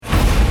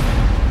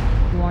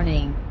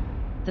Warning.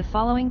 The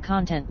following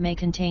content may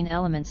contain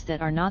elements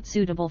that are not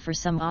suitable for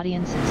some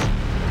audiences.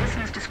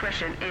 Listener's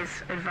discretion is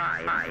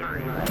advised.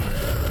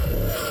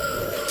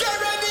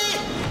 Get ready!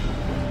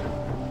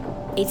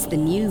 It's the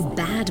new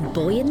bad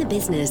boy in the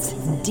business,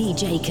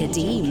 DJ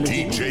Khadeem.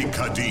 DJ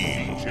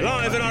Khadeem.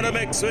 Live and on a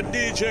mix with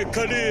DJ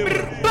Khadeem.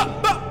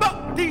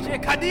 DJ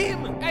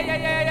Khadeem.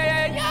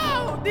 Hey,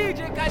 yo,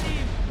 DJ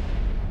Khadeem.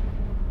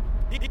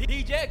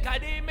 DJ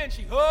Khadeem and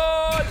she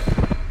hold.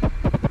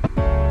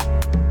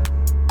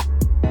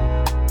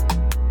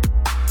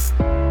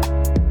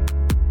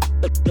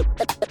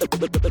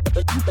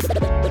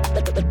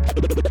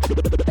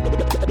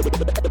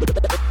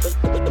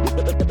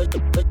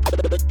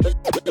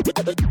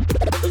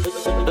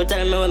 Don't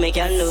tell me what me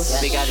can do.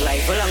 We got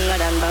rifle longer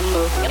than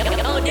bamboo. Them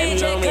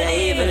know me a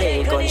evil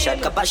ain't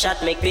gunshot, couple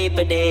shot make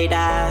people dead.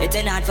 It's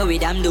an art for we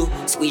damn do.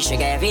 Squeeze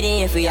sugar every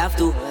day if we have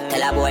to.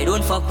 Tell a boy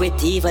don't fuck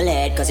with evil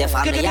head, cause your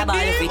family a ball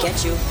if we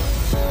catch you.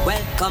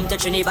 Welcome to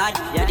Trinidad,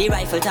 with the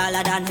rifle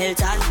taller than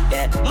Hilton.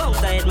 Yeah, Mount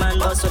Side man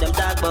boss what them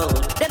talk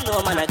about. Them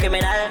know man a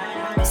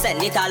criminal.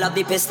 Send it all up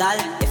the pistol.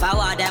 If I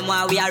want them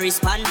while we are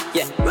respond.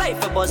 Yeah,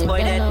 rifle boss boy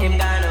that him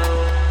gone.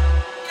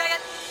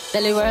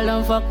 Tell the world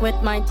don't fuck with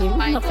my team.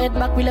 No head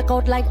back, we look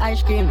out like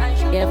ice cream.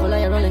 Careful how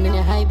you rolling in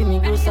your high beam. Me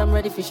goose, I'm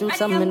ready for shoot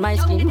something in my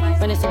skin.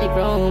 When you see the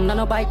chrome,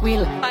 no bike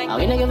wheel. I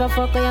we don't give a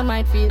fuck how you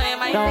might feel.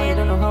 No, you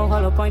don't know how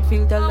hollow point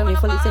feel. Tell them we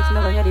fully six,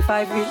 never hear the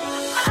 5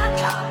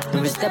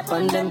 wheel. We step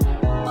on them,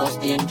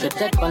 post the entry,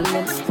 take on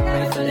them.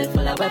 Rifle it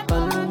full of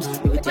weapons.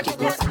 We will take it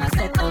close and I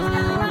step on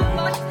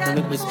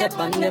them. We step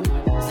on them,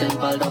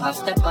 simple don't have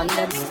step on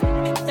them.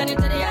 Send it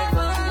to the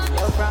iPhone.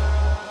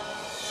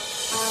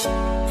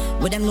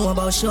 What them know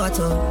about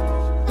shorter?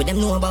 What them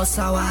know about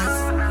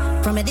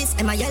sours? From a this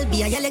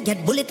MILB, I yell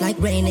get bullet like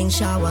raining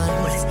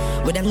showers.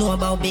 What them know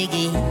about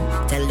Biggie?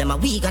 Tell them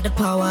we got the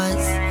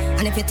powers.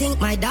 And if you think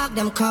my dog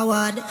them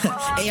coward,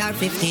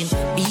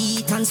 AR-15,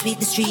 beat and sweep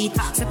the street.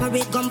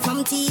 Separate gum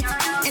from teeth.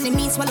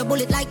 Enemies swallow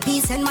bullet like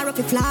peas. And Mara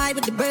fly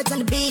with the birds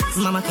and the bees.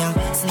 Mama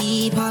can't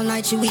sleep all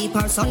night, she weep.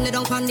 Her son lay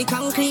down on the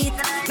concrete.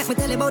 Let me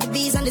tell you about the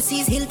bees and the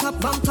seas.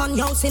 Hilltop, Bumpton,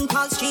 yo, St.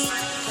 Paul Street.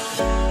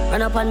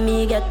 Run up on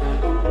me, get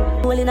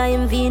all in a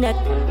him V-neck.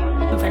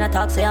 Friend I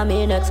talk, say I'm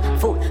in next.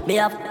 Fool, me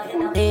have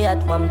day at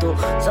 1, 2.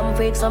 Some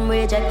freak, some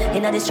reject.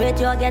 In the street,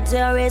 you get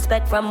your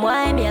respect. From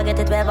why me, I get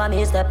it wherever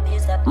me step.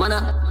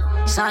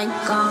 Mana, sign,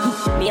 come.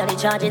 Me and the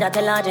charge that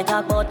the large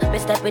talk about. Me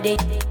step with it.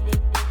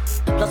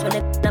 Plus when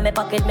the in my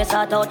pocket, me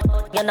sort out.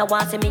 You know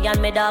want see me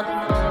and me dog.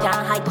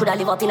 Can't hide, coulda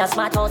live up in a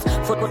smart house.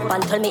 Foot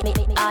pan tell me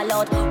all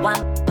out.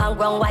 1 pound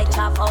ground white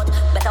chaff out.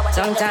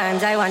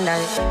 Sometimes I wonder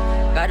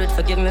God would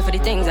forgive me for the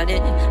things I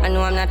did. I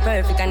know I'm not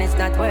perfect and it's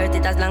not worth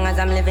it. As long as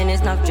I'm living,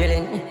 it's not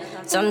drilling.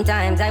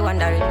 Sometimes I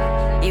wonder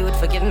He would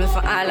forgive me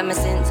for all of my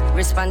sins.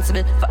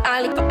 Responsible for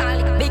all it.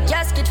 Big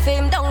casket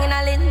fame down in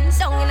a lin.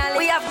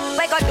 We have,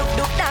 we got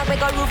duk dark, we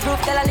got roof.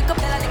 Tell a lick up.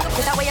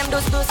 With the way I'm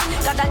dus.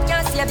 God that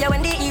can't save you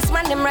when the east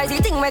man them rise.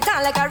 The thing we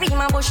call like a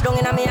ream and bush down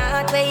in a me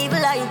heart. Where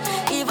evil eye,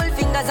 evil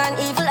fingers and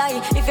evil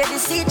eye. If you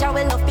deceive, how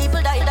will enough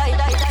people die.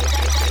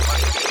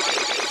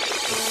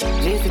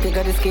 J-City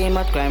got the scheme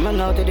at crime, run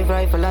out to the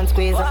rifle and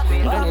squeeze her.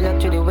 Run it up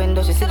to the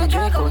window, she see the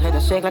Draco. Head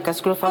a shake like a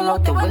screw fall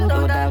out the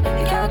window, dog.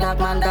 He carry that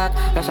man that,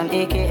 rush an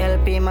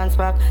AKLP man's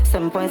back.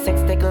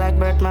 7.6 stick like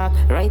birthmark,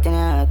 right in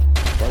your heart.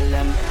 Tell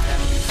them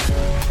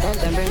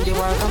bring the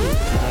war come.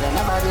 Now they're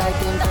not bad like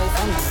Team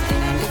Tyson.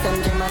 Listen,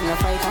 G-Man, you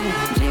fight on.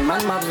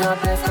 G-Man, mobs, Lord,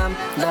 bless come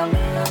down.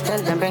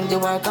 Tell them bring the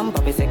war come.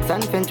 Poppy 6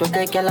 and Finch will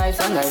take your life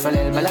son. Rifle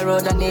Hill, Bella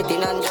Road and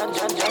 18 and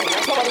judge.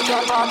 Nobody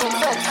can part in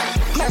sex.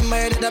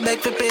 Remember did a beg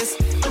for piss.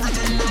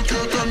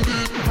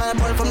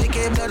 Fireball from the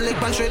cave, blood lick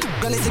one shred.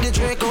 Gonna see the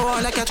Draco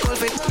on like a cold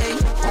fit. Hey.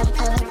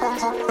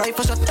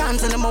 Rifle shot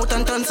dance in the mouth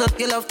and turns up.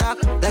 You love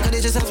talk like a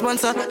digital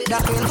sponsor.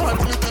 That green fall.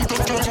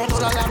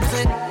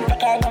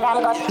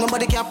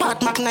 Nobody can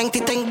part Mac 90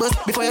 thing bus.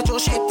 Before you throw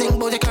shit thing,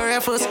 but you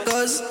career first.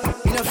 Cause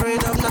you're not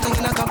afraid of nothing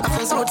in a cup.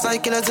 After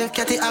outside killers if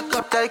Catty act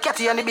up. Tell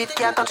Catty on the beat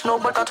can't touch no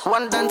but touch.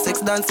 1 dance,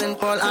 6 dancing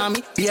Paul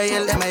Army.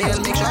 BIL, MIL,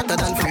 make sure that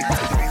than free.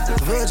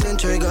 Virgin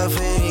trigger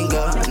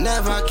finger,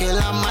 never kill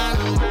a man.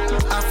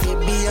 I feel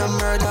be a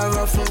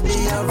murderer, feel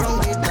be a wrong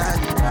with that.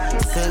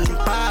 St.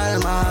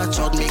 Palma,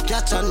 chod me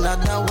catch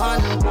another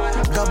one.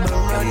 Double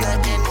murder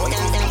in.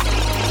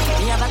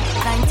 We have a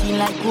 19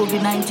 like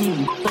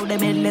COVID-19. So they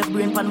made left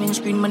brain pan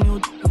windscreen man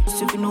you.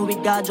 If you know we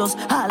got just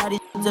all of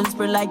this and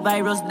spread like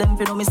virus. Them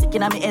you know me sick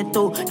in my head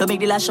too. Don't make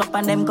the last shop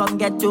and them come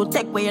get you.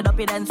 Take way up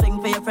it and swing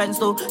for your friends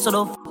too. So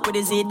don't f*** with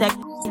the Z-Tech.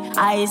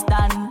 I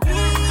stand.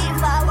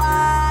 If I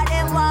want,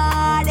 they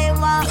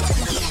want.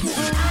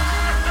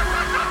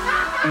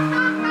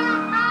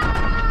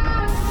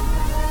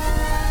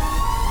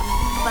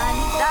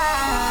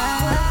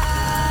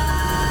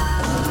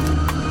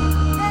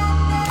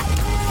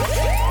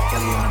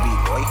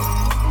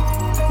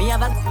 Me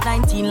have a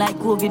 19 like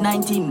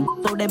COVID-19.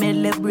 So they made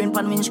left brain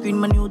pan windscreen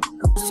man you.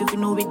 If you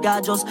know we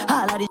got just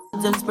all of this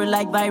and spread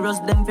like virus.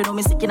 Them you know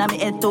me sick in my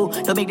head too.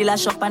 Don't make the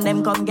last shop and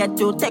them come get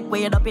you. Take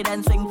way up it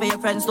and swing for your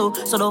friends too.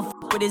 So don't f***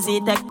 with the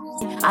Z-Tech.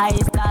 I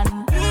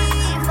stand.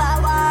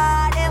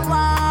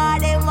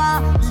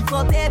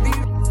 up every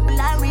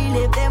I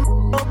relive them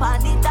up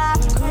on the top.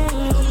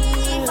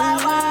 If I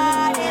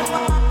want them,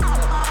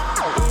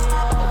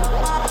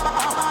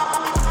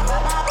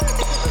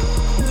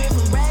 we went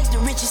from rags to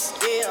riches.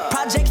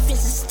 Project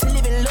fences to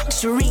live in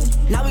luxury.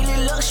 Now we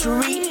live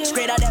luxury.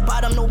 Straight out that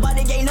bottom,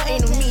 nobody gave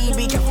nothing to me.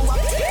 Be careful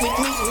with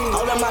me.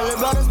 All of my little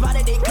brothers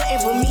body, they cutting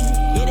for me.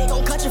 Yeah, they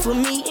gon' cut you for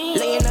me.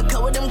 Lay in the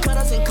cut with them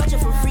cutters and cut you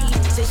for free.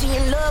 Say she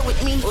in love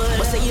with me,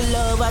 but say you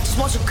love, I just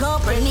want your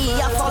company.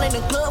 I fall in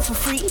the club for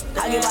free.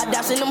 I give out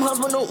daps and them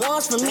husband the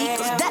ones for me.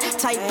 Cause that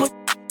type of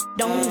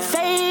don't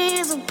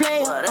phase a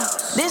player.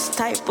 This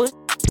type of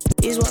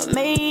is what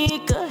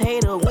make a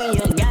hater when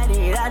you got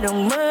it out the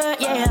mud,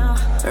 yeah.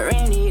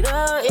 Ran it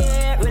up,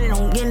 yeah. Really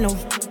don't get no,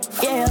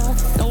 yeah.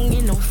 Don't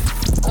get no,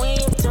 we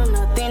ain't do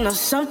nothing or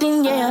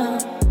something, yeah.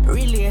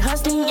 Really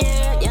hustling,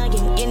 yeah. Y'all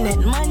getting that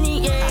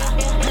money, yeah.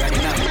 Right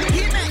now,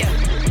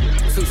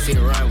 yeah.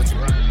 Two-seater ride with you.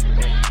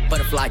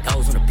 Butterfly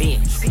goes on the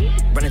bench.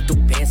 Running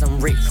through bands, I'm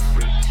rich.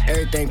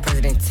 Everything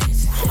president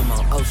tense. I'm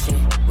on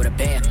ocean with a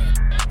band.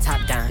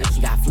 Top down,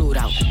 she got fluid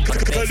out.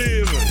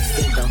 Khadeem.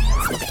 Endo,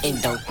 smoking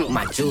endo,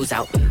 my jewels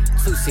out.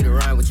 Two-seater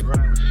ride with you.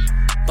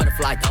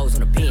 Butterfly goes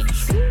on the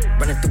bench.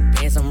 Running through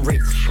bands, I'm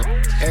rich.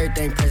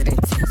 Everything president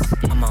tense.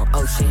 I'm on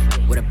ocean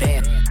with a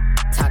band.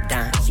 Top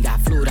down, she got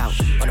fluid out.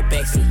 On the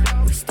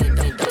backseat with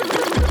stendo.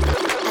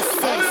 I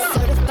said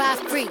certified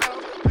free.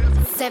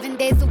 7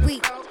 days a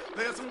week.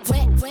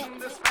 Wet.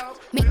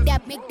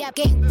 Make that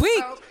game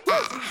weak.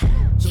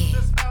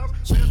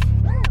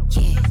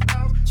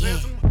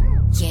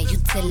 Yeah, you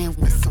dealing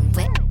with some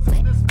wet.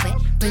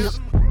 Bring up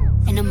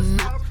and I'm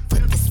out for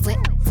this wet.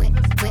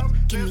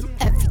 Give me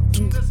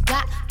everything you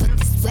got for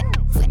this wet.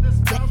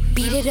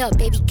 Beat it up,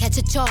 baby, catch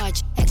a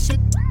charge. Extra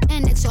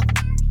and extra.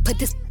 Put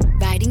this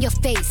right in your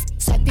face.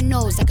 Swipe your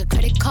nose like a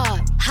credit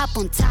card. Hop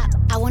on top,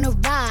 I wanna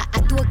ride.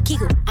 I do a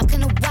giggle, I'm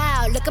kinda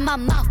wild. Look at my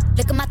mouth,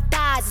 look at my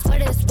thighs. It's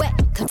wet, it's wet,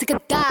 come take a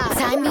dive.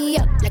 Tie me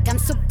up like I'm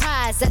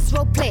surprised. That's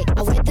role play,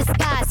 I wear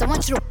disguise. I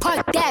want you to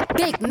park that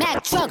Big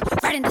Mac truck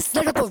right in this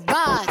little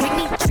garage. Make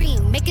me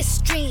dream, make it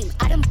stream.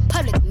 Out in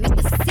public, make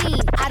the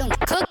scene. I don't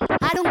cook,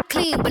 I don't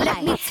clean, but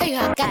let me tell you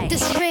I got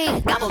this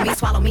ring. Gobble me,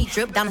 swallow me,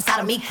 drip down inside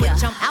of me. Quick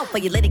jump out for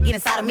you, let it get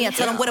inside of me. I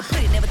tell them where to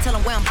put it, never tell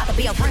them where I'm about to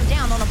be. I run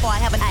down on them before I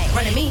have an eye.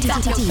 Running me,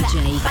 stop your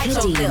DJ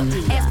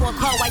Khadeem. Ask for a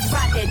call while you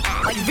ride that.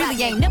 While you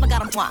really ain't never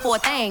got him for a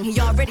thing. He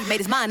already made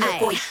his mind up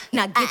for you.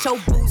 Now get your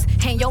boots,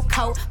 hang your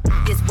coat.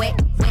 This wet.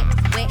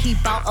 He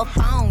bought a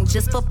phone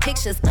just for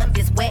pictures of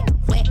this wet.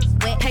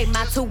 Pay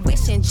my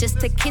tuition just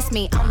to kiss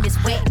me on this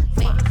wet.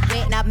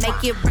 Now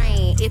make it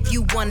rain if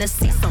you wanna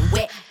see some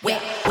wet.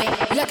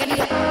 Look at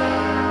it.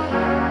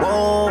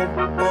 Whoa.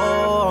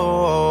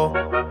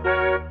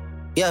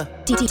 Yeah.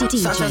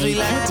 Sometimes we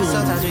laugh,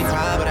 sometimes we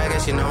cry, but I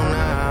guess you know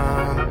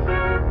now.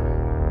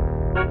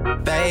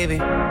 Baby,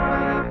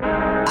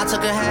 I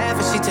took a half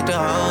and she took the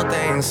whole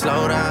thing.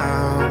 Slow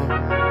down.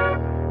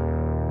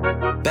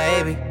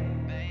 Baby,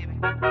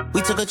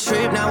 we took a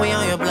trip, now we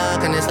on your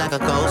block and it's like a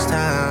ghost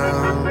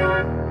town.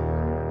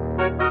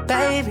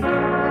 Baby,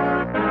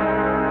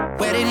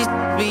 where did these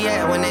be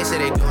at when they say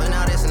they doing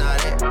all this and all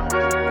that?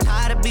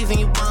 Tired of beefing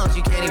you bums,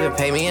 you can't even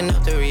pay me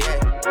enough to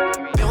react.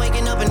 Been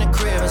waking up in the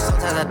crib and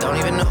sometimes I don't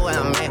even know where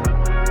I'm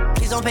at.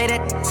 Please don't play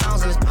that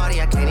songs in this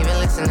party, I can't even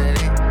listen to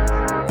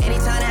that.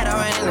 Anytime that I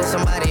run into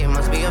somebody, it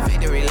must be a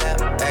victory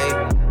lap. Hey,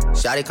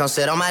 shawty come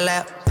sit on my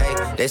lap. Hey,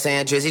 they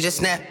saying Drizzy just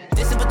snap.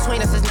 This in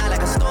between us is not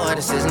like a store,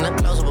 this isn't a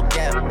closable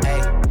gap.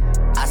 Hey,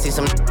 I see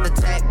some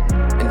attack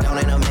and don't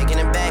end up making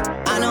it back.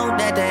 I know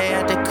that they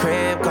at the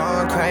crib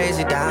going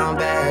crazy down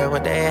bad.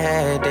 What they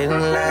had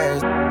didn't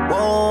last.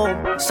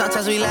 Whoa,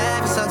 sometimes we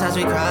laugh and sometimes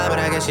we cry, but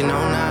I guess you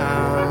know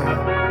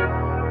now.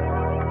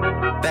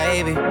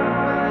 Baby,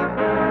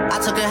 I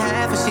took a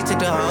half and she took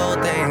the whole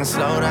thing.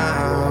 Slow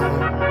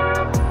down.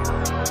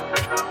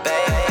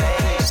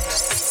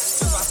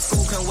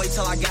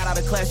 Till I got out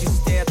of class, you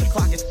stare at the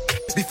clock.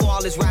 Before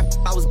all this rap,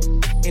 I was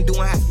and doing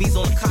half beats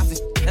on the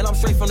cops. And I'm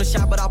straight from the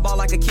shop, but I ball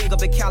like a king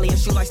up in Cali and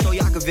shoot like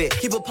Stojakovic.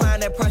 Keep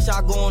applying that pressure,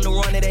 I go on the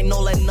run. It ain't no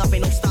letting up,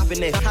 ain't no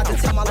stopping it. I have to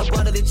tell my little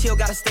brother to chill,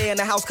 gotta stay in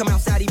the house, come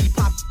outside, he be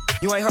pop.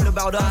 You ain't heard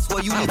about us, well,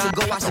 you need to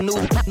go watch the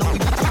news. No, we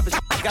be poppin'.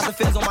 Got the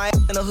feds on my ass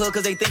in the hood,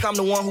 cause they think I'm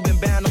the one who been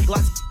banned them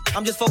glasses.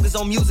 I'm just focused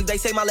on music, they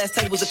say my last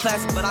tape was a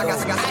classic, but I got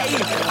hey,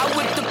 I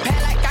whip the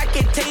pad like I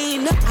can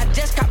teen. I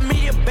just got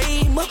me a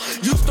beam.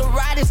 Used to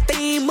ride his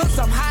steamers,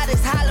 I'm hot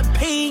as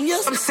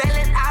jalapenos. I'm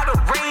selling out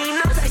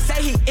arenas, they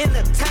say he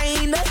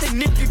entertain us.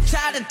 And if you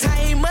try to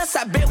tame us,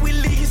 I bet we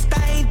leave you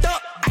stained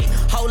up. Ay,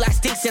 whole lot of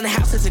sticks in the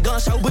house, it's a gun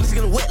show. Bullets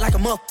gonna wet like a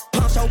mug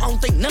punch show. I don't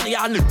think none of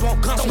y'all niggas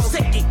won't come. Don't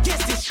second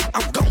guess this shit,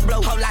 I'm gon'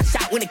 blow. Whole lot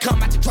shot when it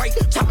come out the Drake.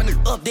 Chopping it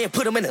up, then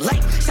put him in the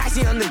lake. Shots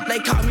in the they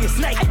call me a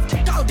snake.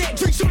 Take all that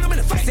drink, shoot him in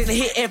the face. In the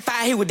hit and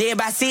fire, he was dead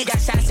by 6. Got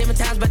shot 7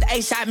 times, but the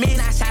 8 shot me.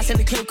 9 shots in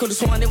the clip, could've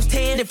sworn it was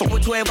 10. If I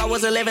was 12, I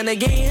was 11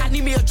 again. I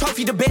need me a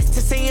trophy, the best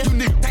to send.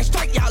 You niggas, they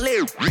strike y'all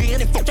live.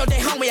 And fuck your day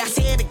homie, I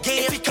say it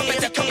again.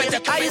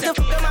 I used to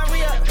fuck in my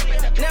re-up.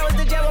 Now it's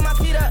the jab with my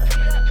feet up.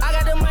 I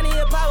got the money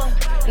and power.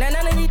 Now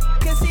none of these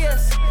can see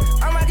us.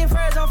 I'm rocking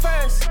furs on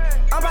first.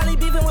 I'm probably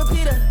beefing with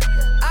Peter.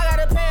 I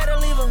gotta pay her to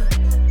leave her.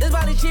 This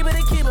probably cheaper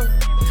to keep her.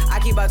 I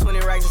keep about 20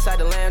 racks inside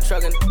the lamb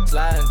truck and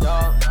sliding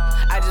dog.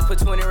 I just put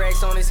 20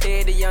 racks on his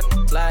head, the young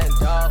sliding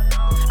dog.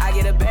 I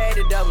get a bag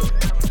to double.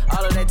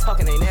 All of that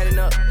talking ain't adding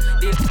up.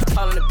 These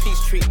calling the peace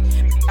tree.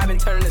 I been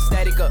turning the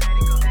static up.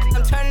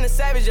 I'm turning the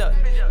savage up.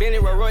 Bentley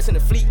Rolls Royce in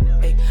the fleet.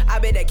 Ay, I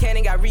bet that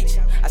cannon got reach.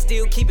 I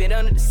still keep it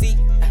under the seat.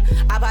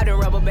 I buy the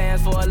rubber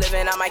bands for a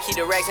living. I might keep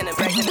the racks in the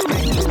back.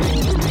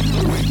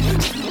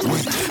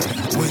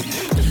 Wait.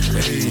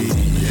 Hey.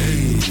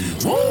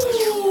 Woo!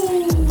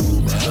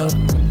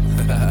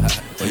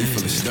 Oh, you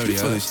feeling sturdy,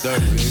 huh?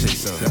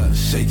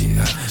 Shake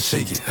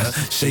it.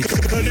 She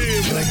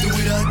like the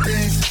way that I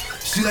dance.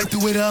 She like the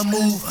way that I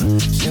move.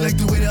 She like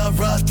the way that I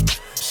rock.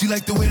 She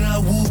like the way that I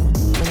woo.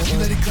 She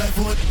let it clap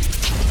for it.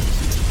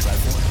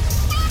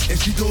 And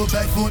she throw it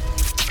back for it.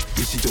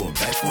 Yeah, she throw it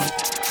back for it.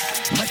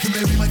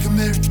 Michael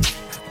Mary.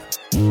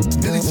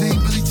 Billie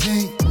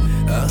Jean.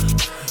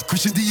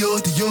 Christian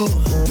Dior.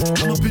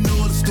 I'm up in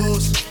all the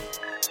stores.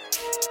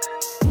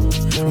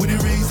 When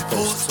it rains, it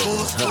pours.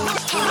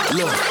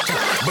 Look,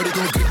 but it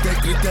gon'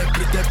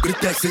 grip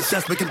that. 6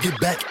 shots, make him get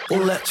back.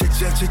 All that chit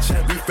chat,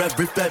 riff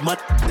rap, my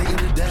nigga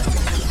to that.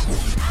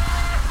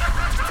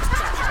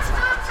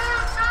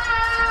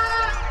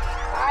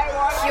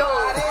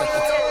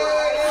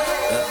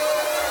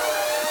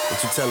 What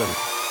you telling me?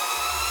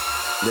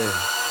 Yeah,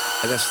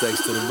 I got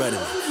stacks to the right of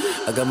me.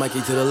 I got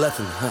Mikey to the left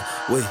of me, huh?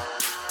 Wait.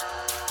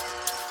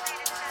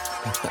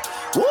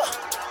 Woo!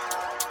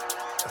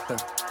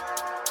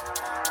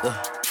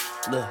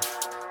 Look,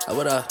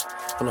 what hold on,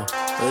 what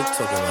you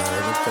talking about?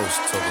 What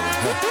you talking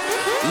about?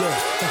 Look,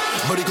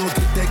 but he gon'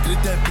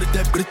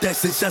 get that,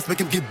 6 shots, make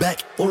him get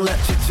back. All that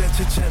chit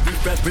chat,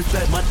 riff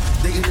rap, my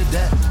nigga to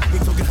that. We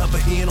talking hopper,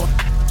 he ain't on.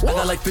 I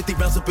got like 50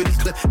 rounds up in his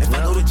clip. If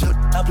I know the jump,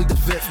 I'll plead the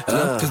fifth.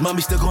 Cause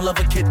mommy still gon' love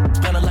a kid.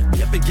 Gotta lock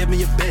me up and give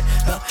me a bit.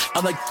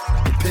 I'm like,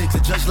 pigs. The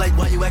judge like,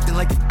 why you acting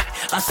like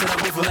I said I'm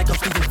moving like I'm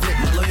Stephen Fit.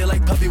 My lawyer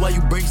like, puppy, why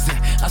you bracing?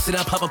 I said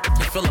I pop up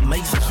and feel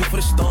amazing. Shoot for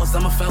the stars,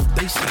 I'm a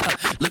foundation.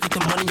 Look at the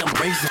money I'm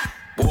raising.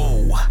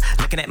 Whoa,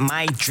 looking at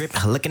my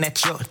drip, looking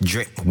at your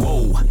drip.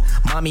 Whoa,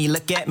 mommy,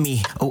 look at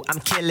me. Oh, I'm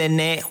killing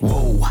it.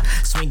 Whoa,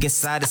 swinging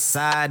side to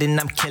side and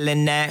I'm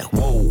killing that.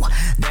 Whoa,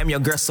 damn, your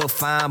girl so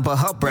fine, but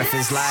her breath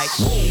is like.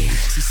 Whoa,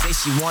 she say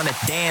she wanna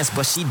dance,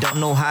 but she don't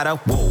know how to.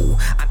 Whoa,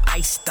 I'm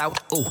iced out.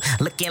 Ooh,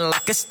 looking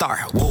like a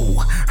star. Whoa,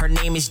 her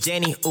name is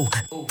Jenny. Ooh,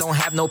 don't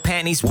have no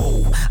panties.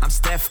 Whoa, I'm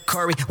Steph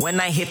Curry when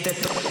I hit the.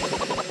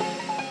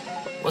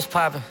 What's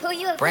poppin'?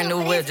 Brand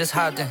new whip, just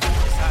hopped in.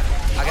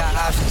 I got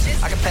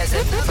options, I can pass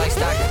it like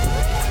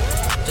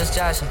Stockton. Just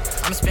joshing,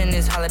 I'm spending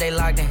this holiday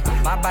locked in.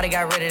 My body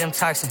got rid of them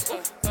toxins.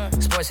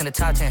 Sports in the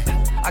top 10.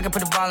 I can put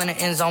the ball in the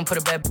end zone, put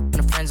a bad in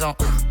the friend zone.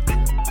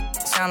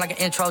 Sound like an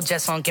intro jet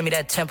song, give me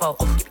that tempo.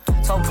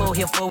 Told Pooh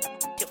he a fool.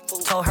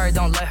 Told her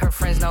don't let her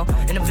friends know.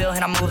 In the Ville,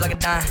 and I move like a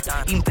dime.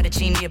 Eating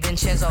fettuccine at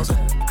Vincenzo's.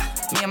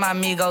 Me and my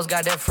amigos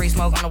got that free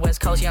smoke on the West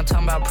Coast. Yeah, I'm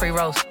talking about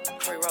pre-rolls.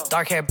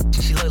 Dark hair,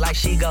 she look like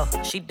she go.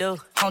 She do.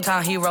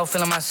 Hometown hero,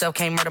 feeling myself,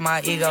 can't murder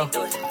my ego.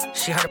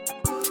 She heard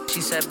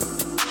she said,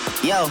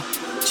 yo,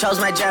 chose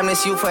my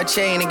jamness you for a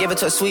chain and give it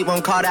to a sweet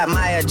one, call that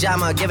Maya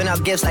Jama. Giving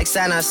out gifts like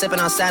Santa, sipping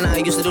on Santa.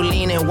 Used to do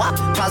lean and wop,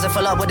 closet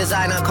full up with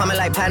designer, coming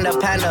like Panda.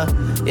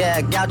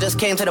 Yeah, gal just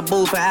came to the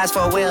booth and asked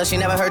for a wheel. She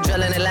never heard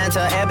drill in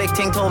Atlanta. Arabic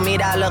ting told me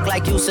that I look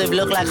like Yusuf,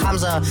 look like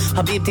Hamza.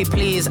 Habibti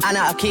please,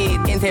 Ana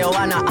Akid, Inte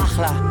Oana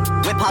Akhla.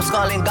 Whip hop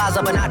skull in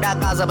Gaza, but not that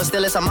Gaza, but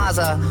still it's a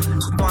Maza.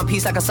 Throwing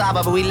piece like a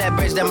Saba, but we let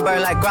bridge them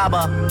burn like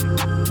grabber.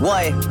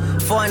 Boy,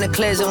 4 in the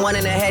clears and 1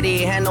 in the heady.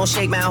 Hand no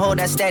shake, man, hold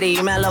that steady.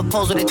 You man love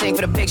pose with a ting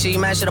for the picture. You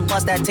man should've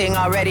bust that ting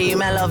already. You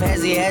man love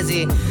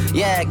hezzy.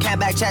 Yeah, cat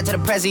back chat to the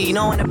prezi. You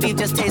know when the beef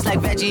just tastes like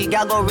veggie.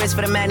 Gal go wrist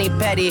for the Manny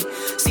Petty.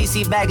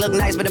 CC bag look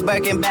nice, but the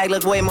Birkin bag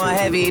look way more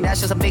heavy. That's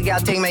just a big gal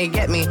ting, man, you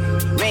get me.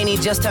 Rainy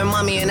just turned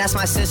mummy, and that's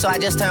my sis, so I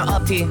just turned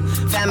up T.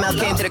 Fan mail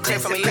came to the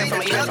crib from a year.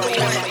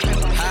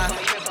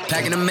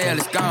 Packing the mail,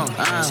 it's gone.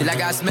 She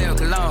like I smell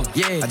cologne.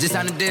 Yeah, I just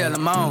signed a deal,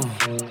 I'm on.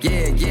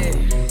 Yeah.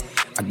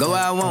 I go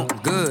where I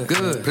want, good.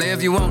 Play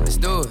if you want, let's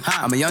do it.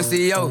 I'm a young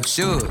CEO,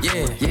 sure.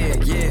 Yeah.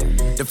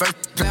 The first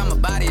play on my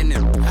body in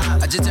them.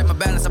 I just check my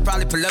balance, I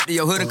probably pull up to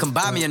your hood and come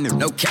buy me in them.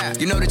 No cap,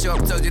 you know that your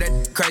told you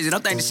that crazy.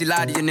 Don't think that she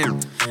lied to you, them.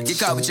 Get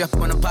caught with you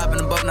when I'm popping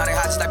them both. Now they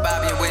hot just like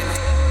Bobby and Whitney.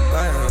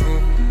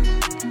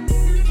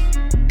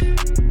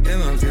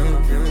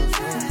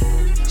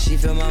 She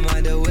fill my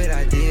mind up with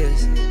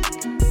ideas.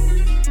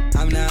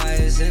 I'm the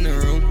highest in the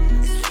room.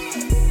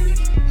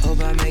 Hope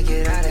I make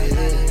it out of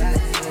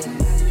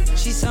here.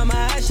 She saw my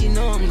eyes, she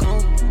know I'm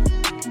gone.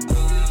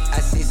 I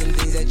see some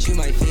things that you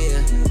might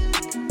fear.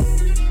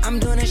 I'm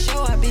doing a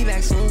show, I'll be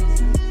back soon.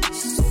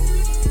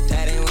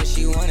 That ain't what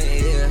she wanna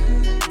hear.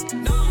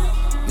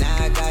 Now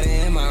I got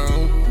it in my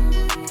room.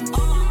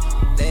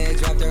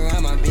 Legs wrapped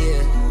around my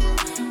beard.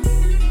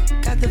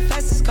 Got the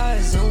fastest car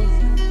at Zoom.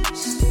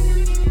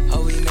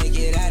 Hope we make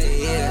it out of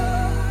here.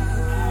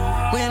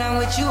 When I'm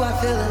with you, I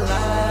feel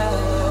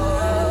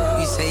alive.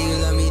 You say you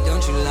love me,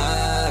 don't you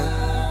lie?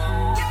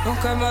 Don't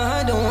cry my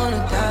heart, don't wanna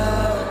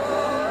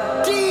die.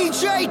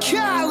 DJ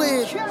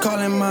Khaled.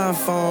 Calling my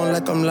phone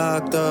like I'm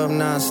locked up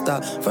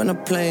non-stop. From the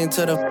plane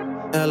to the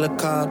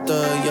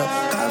helicopter,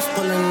 yeah. Cops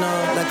pulling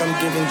up like I'm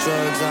giving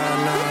drugs.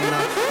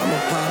 Nah. I'm a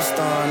pop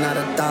star, not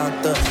a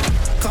doctor.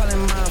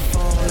 Calling my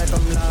phone like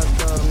I'm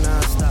locked up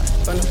non-stop.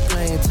 From the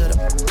plane to the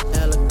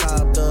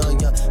helicopter,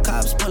 yeah.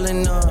 Cops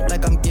pulling up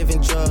like I'm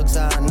giving drugs.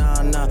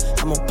 Nah.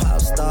 I'm a pop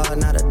star,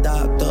 not a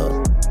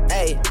doctor.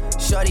 Hey,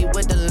 shorty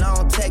with the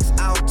long text,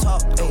 I don't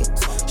talk. Ay.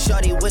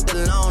 Shorty with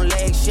the long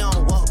legs, she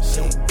don't walk.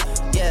 Ay.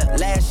 Yeah,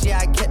 last year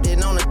I kept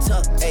it on the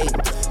tuck. Ay.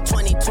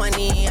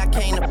 2020, I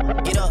came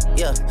to get up.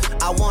 Yeah,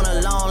 I want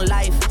a long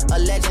life, a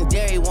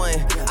legendary one.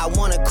 I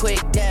want a quick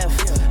death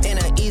and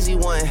an easy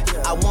one.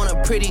 I want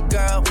a pretty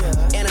girl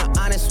and an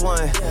honest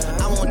one.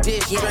 I want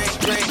this drink.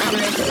 I'm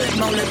the hood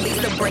Mona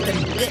Lisa,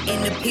 breaking good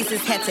into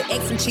pieces. Had to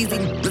X and cheesy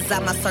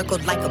beside my circle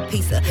like a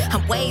pizza.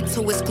 I'm way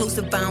too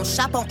exclusive. I don't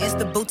shop on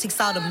Insta boutiques.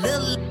 All them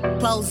little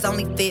clothes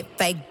only fit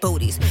fake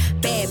booties.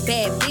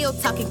 Bad bill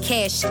talking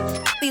cash.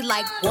 Be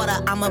like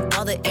water, I'm a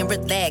mother and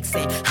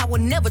relaxing. I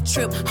would never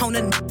trip on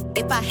a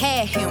if I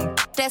had him.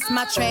 That's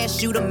my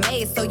trash, you the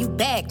maid, so you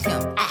bagged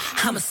him.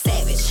 I'm a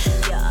savage,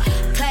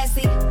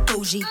 classy,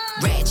 bougie,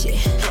 ratchet,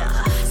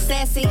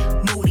 sassy,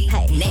 moody,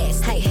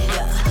 nasty,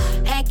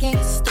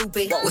 hacking,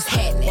 stupid. What's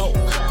happening?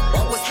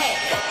 What's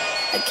happening?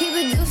 I keep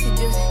it juicy.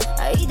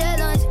 I eat that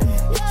lunch.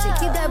 She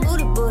keep that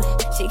booty.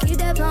 She keep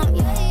that plump.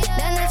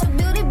 That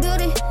natural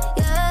beauty.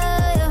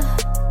 Yeah.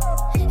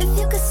 If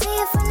you could see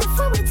it from the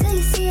front, wait till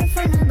you see it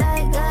from the back.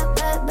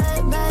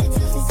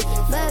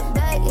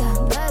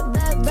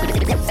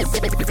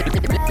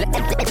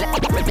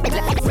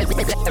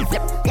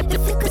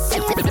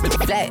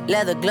 Black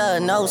leather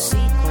glove, no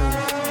sequin.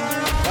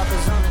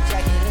 Buckles on the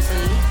jacket, it's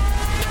elite.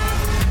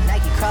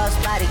 Nike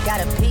crossbody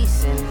got a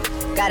piece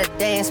and gotta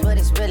dance, but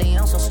it's really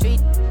on some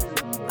street.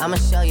 I'ma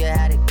show you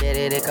how to get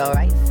it. It go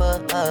right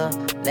foot up,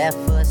 left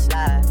foot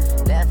slide,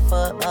 left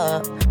foot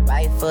up,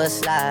 right foot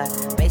slide.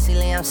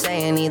 Basically, I'm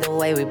saying either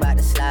way we bout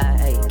to slide.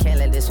 Hey, can't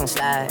let this one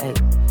slide. Hey.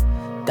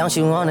 Don't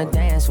you wanna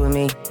dance with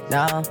me?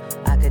 No,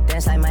 I could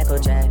dance like Michael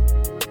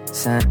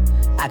Jackson.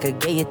 I could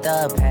get you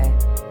the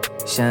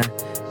passion.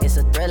 It's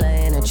a thriller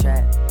in a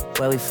trap.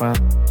 Where we from?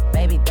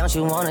 Baby, don't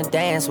you wanna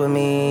dance with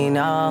me?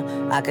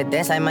 No, I could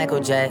dance like Michael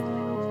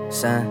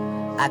Jackson.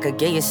 I could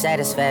get you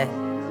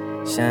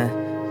satisfaction.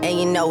 And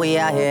you know we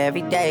out here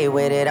every day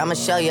with it. I'ma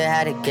show you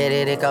how to get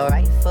it. It go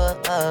right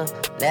foot up,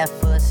 left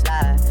foot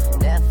slide,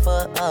 left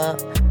foot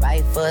up,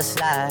 right foot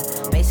slide.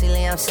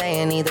 Basically, I'm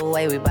saying either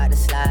way we bout to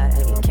slide.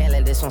 Hey, can't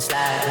let this one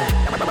slide.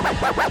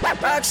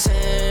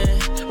 Roxanne,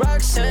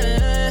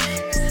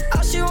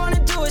 all she wanna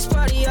do is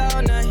party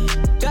all night.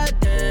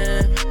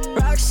 Goddamn,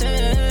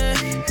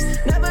 Roxanne,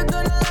 never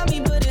gonna love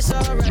me, but it's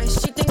alright.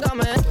 She think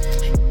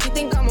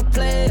I'm a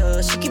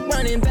player. She keep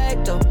running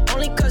back though,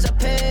 only cause I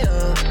pay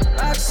her.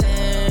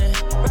 Roxanne.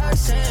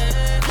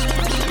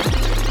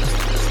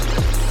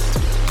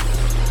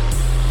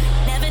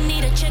 Never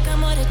need a chick,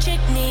 I'm what a chick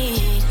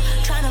need.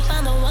 Tryna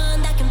find the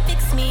one that can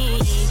fix me.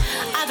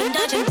 I've been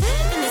dodging in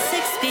the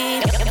 6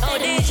 speed. Oh,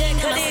 DJ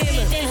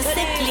Khadeem in a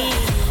sick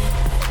leave.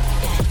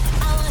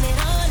 I want it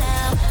all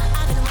now.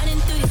 I've been running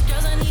through these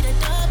girls, I need a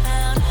dog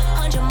pound.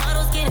 100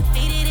 models getting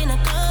faded in a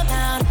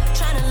compound.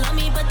 Tryna love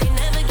me, but they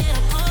never get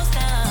a post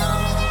down.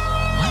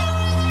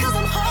 Cause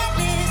I'm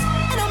heartless,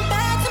 and I'm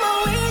back to my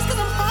ways, cause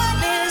I'm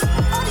heartless.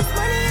 All this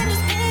money and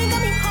this pain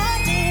got me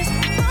heartless.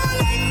 More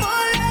life,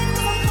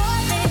 cause I'm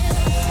heartless.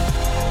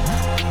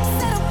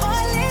 Said I'm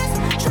heartless,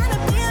 tryna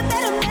be a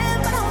better man,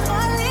 but I'm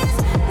heartless.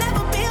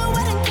 Never be a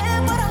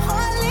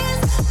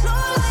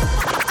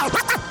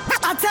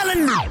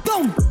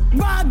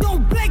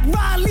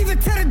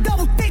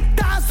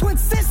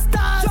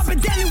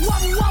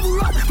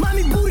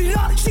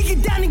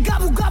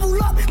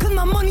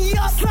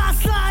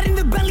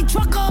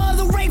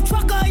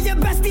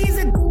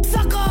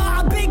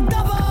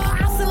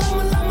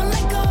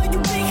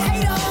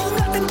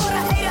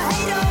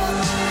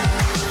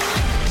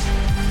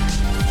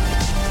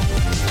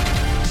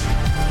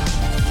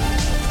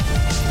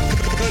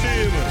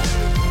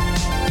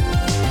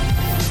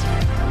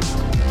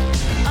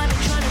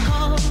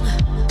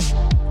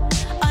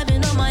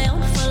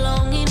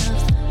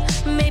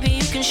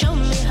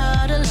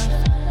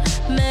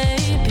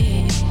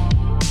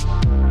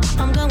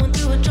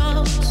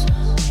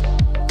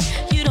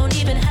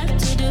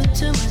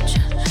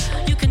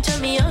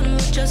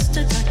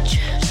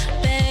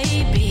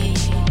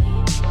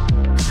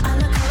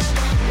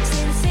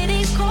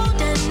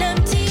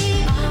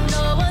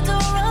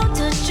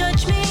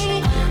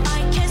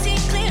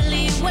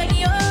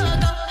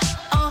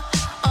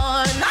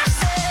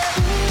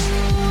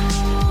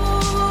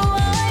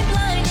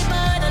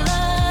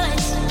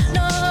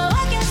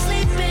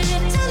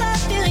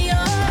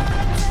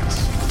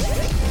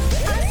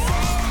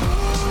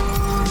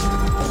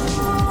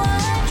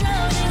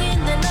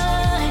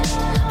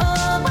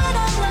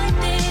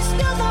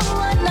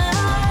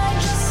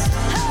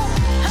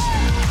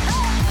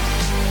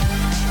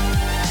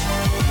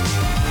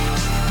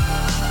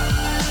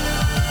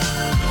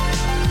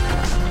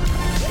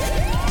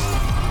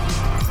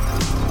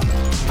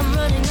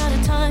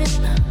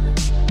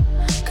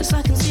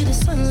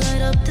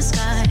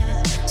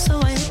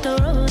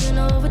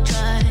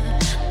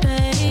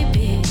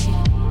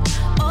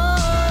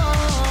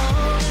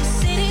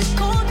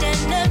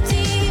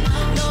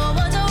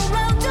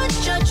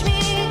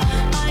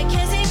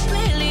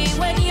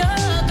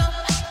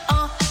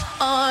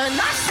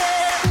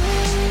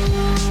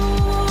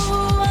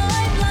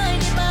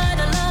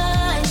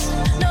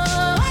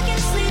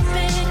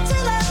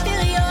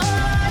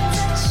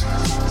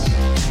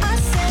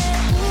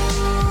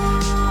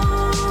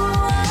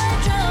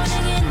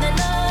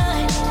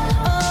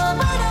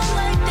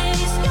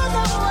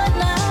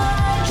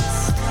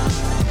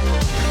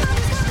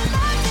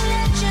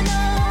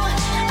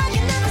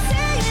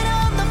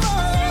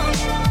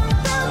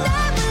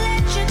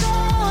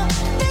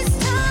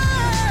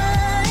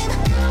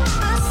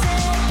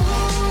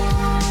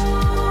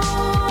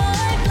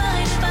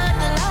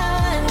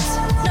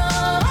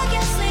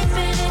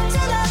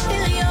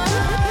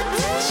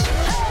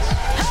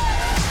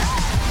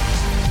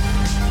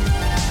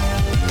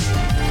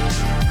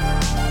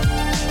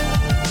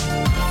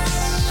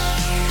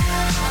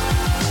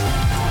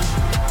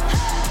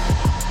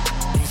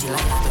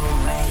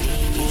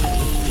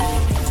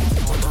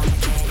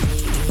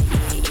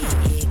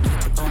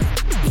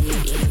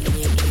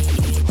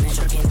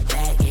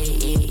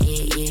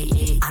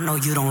I know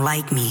you don't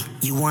like me,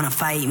 you wanna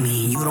fight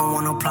me. You don't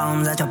want no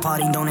problems at your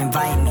party, don't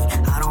invite me.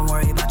 I don't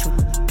worry about you,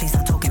 please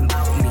stop talking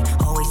about me.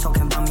 Always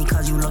talking about me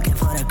cause you looking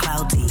for the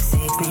clout team.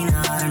 6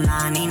 Nina, the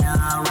 9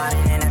 Nina,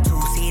 riding in a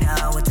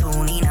 2-seater with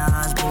 2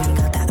 Ninas. Baby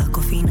got that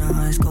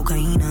Aquafina, it's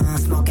cocaine.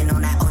 Smoking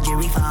on that OG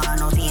Reefer,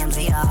 no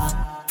TMZ.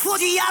 4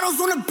 Giottos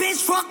on the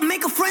bench truck,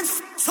 make a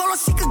friends. Told her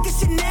she could get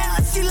Chanel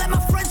and she let my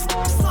friends.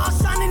 Star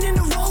shining in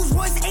the Rolls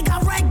Royce, it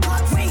got ragged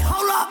up. Wait,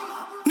 hold up,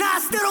 nah I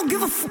still don't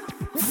give a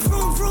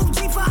Vroom, vroom,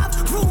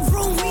 G5, vroom,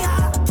 vroom, we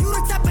high. You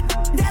the type of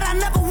that I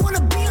never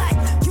wanna be like.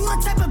 You the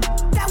type of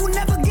that will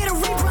never get a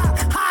reply.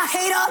 High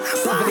hater,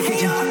 bye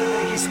hater.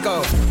 Let's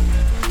go.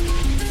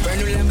 Brand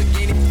new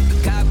Lamborghini,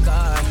 a cop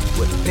car.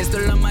 With a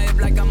pistol on my hip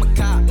like I'm a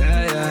cop.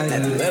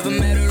 Have you ever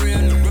met a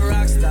real new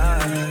rock star?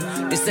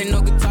 This ain't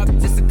no guitar, but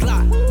this a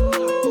clock.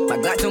 My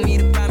God told me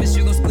to promise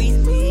you gon' squeeze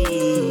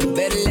me. You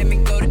better let me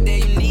go the day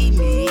you need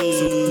me.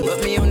 So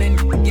put me on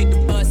that get the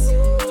bus.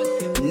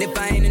 And if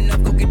I ain't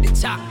enough, go get the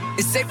chop.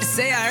 It's safe to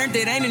say I earned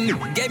it, ain't a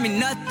nigga, gave me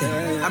nothing.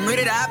 I'm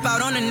ready to hop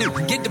out on a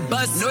nigga, get the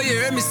bus. Know you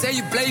heard me say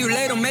you play, you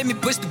late, don't make me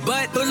push the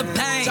butt. Full of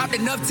pain, dropped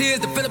enough tears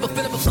to fill up a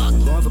fuck.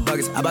 Going for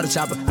buggers, I bought a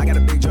chopper. I got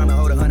a big drum and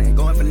hold 100.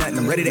 Going for nothing,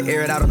 I'm ready to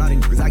air it out on all these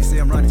niggas. I can see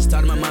I'm running. She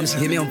talked to my mom, she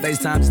hit me on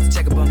FaceTime just to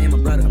check up on me and my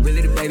brother. I'm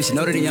really the baby, she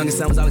know that the youngest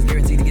son was always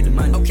guaranteed to get the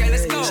money. Okay,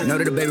 let's go. She know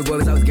that the baby boy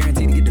was always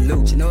guaranteed to get the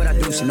loot. She know what I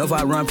do, she know if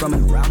I run from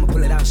it, I'ma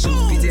pull it out and shoot.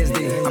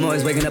 PTSD, I'm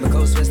always waking up a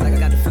cold sweats like I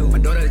got the flu. My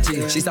daughter a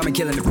G, she saw me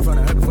killing it in front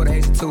of her before the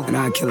age of 2. And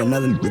I'd kill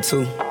another nigga too. So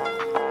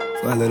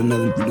I let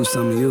another do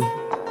something to you.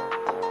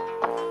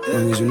 As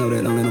long as you know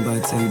that, don't let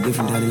nobody tell you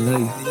different, daddy love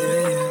you.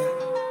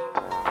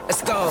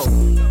 Let's go.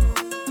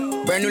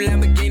 Brand new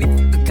Lamborghini,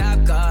 a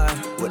cop car.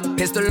 With a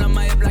pistol on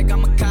my hip like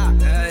I'm a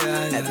cop.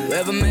 Have you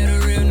ever met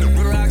a real new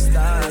rock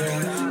star?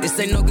 This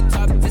ain't no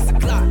guitar, but this a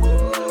clock.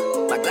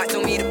 My Glock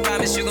told me to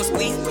promise you gon'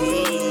 squeeze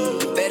me.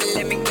 You better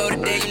let me go the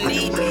day you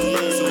need me.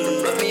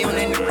 So put me on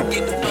that nigga,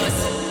 get the bus.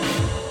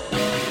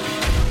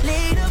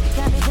 Lead up,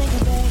 got me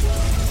thinking, babe.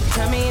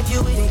 Tell me if you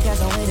with it,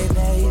 cause I'm with it,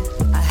 babe.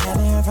 I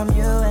haven't heard from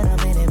you and I'm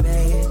in it,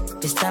 babe.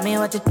 Just tell me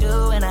what to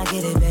do and I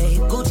get it,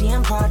 babe. Gucci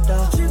and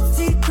Prada. Trip to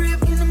the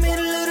crib in the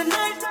middle of the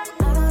night.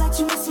 I don't let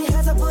you miss me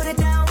as I put it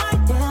down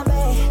right down,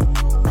 babe.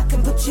 I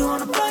can put you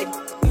on a flight.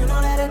 You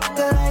know that a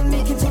nigga like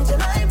me can change your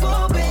life,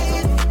 oh,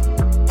 babe.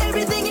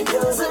 Everything you do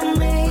is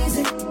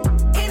amazing.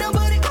 Ain't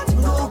nobody got to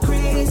go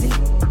crazy.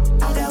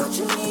 I got what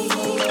you need.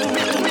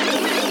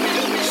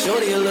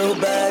 Shorty a little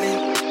body.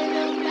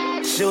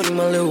 Shorty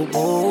my little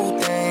boo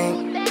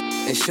thing.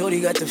 And Shorty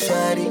got the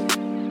fatty.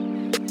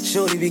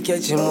 Shorty be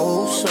catching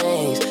mood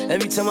swings.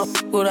 Every time I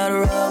fuck without a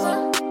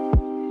rubber,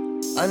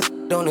 I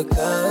on the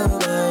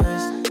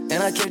covers.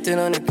 And I kept it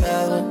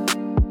undercover,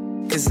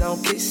 cause I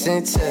don't kiss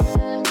and tell.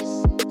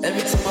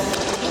 Every time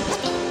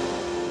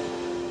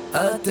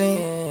I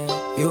think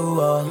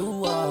you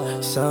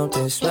are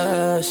something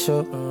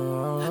special.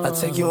 I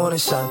take you on a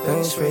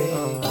shopping spree,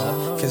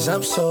 cause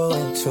I'm so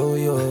into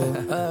you.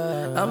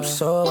 I'm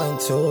so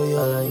into you.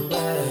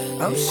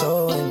 I'm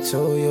so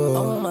into you.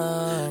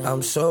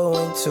 I'm so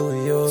into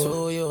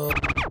you.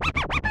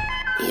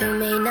 You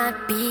may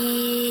not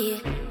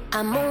be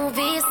a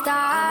movie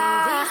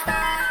star.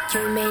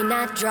 You may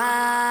not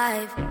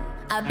drive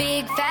a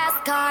big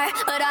fast car,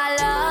 but I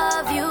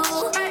love you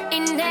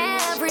in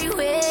every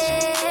way.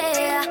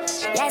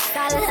 Yes,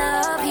 I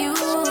love you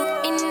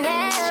in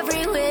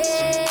every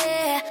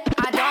way.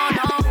 I don't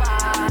know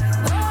why.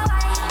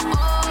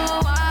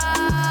 Oh,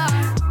 why?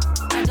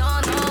 I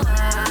don't know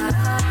why.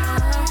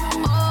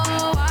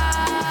 Oh, why?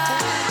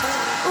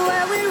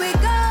 Where will we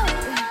go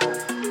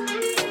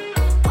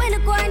when the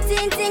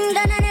quarantine thing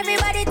done and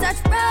everybody touch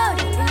road?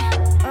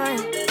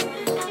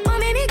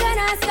 Mommy, we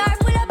gonna start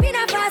pull up in a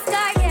fast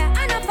car,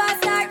 yeah. And a fast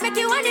start make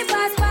you want the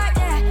passport,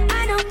 yeah.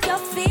 I know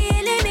you're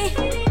feeling me.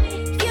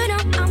 You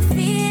know I'm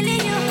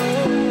feeling you.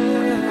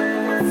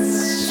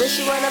 So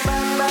she wanna bam,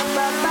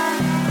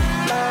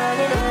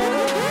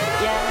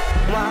 yeah,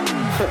 wow.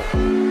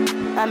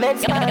 I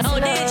met Yo,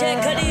 DJ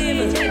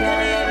Khadeem.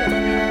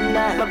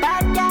 My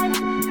bad girl,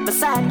 my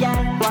sad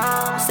girl,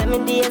 wow.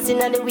 7 days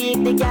in the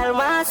week, the girl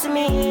wants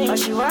me. Oh,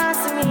 she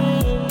wants me.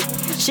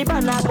 She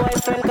brought her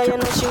boyfriend, cause you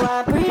know she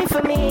want pray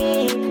for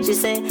me. She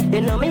say,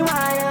 you know me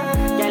why,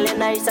 girl, you're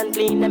nice and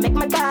clean, and make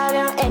my call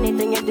you.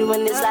 Anything you do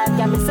in this life,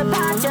 got me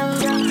support you.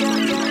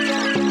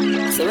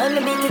 So when we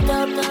beat it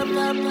up,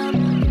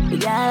 the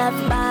girl have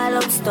to ball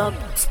out, stop.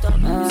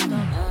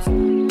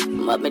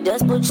 But me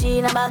just put she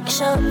in a back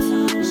shot.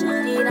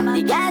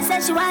 The girl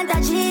said she want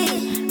a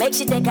G, make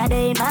she take a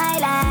day in my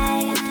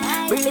life.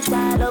 Bring it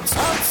all up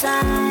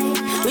outside.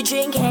 We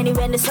drink honey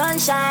when the sun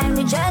shine.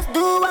 We just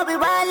do what we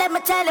want, let me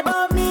tell you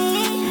about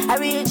me. I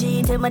real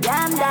G till my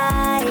damn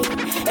die.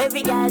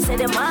 Every girl say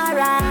them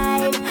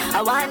alright.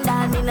 I want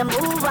that me to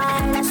move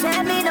on. I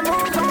said me to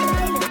move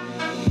on.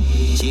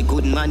 she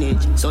couldn't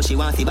manage. So she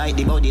want to bite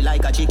the body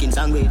like a chicken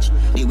sandwich.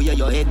 The way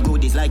your head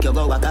good is like you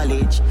go to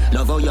college.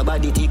 Love how your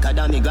body thicker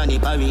than me granny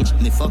porridge.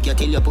 Me fuck you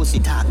till your pussy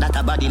talk, that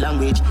a body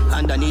language.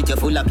 Underneath you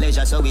full of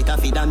pleasure, so it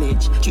have to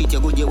damage. Treat you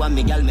good, you want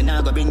me, girl, me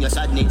nah go bring your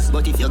sadness.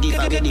 But if you give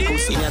away the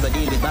pussy, never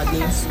deal with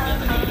badness.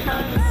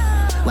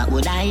 What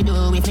would I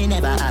do if me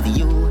never have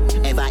you?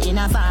 Ever in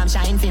a farm,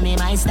 shine for me,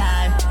 my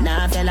star.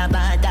 Now fell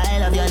apart, I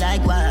love you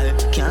like war.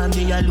 Can't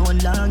be alone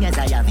long as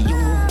I have you.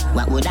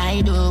 What would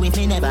I do if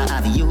me never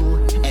have you?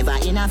 Ever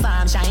in a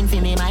farm, shine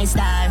for me, my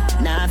star.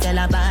 Now fell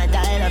apart,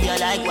 I love you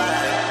like war.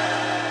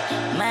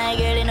 My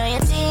girl, you know you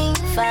think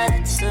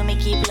fat, so me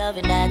keep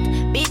loving that.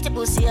 Beat your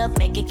pussy up,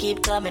 make it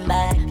keep coming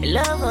back.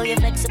 Love how you're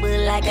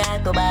flexible like a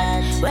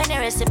acrobat. When you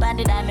rest upon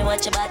the dime, me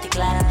watch your body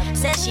clap.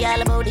 Say she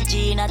all about the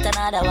G, not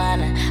another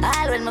one.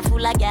 All when me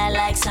fool a girl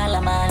like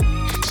Solomon.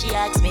 She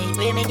asks me,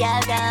 where me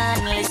girl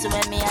gone? Listen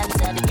when me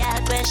answer the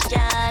girl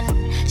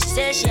question. She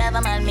says she have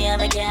a man, me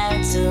have a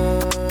girl too.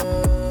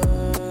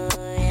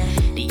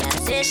 The girl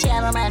says she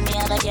have a man, me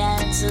have a girl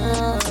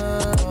too.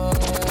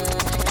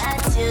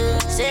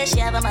 Say she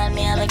have a man,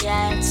 me have a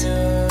girl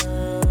too.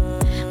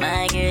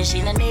 My girl,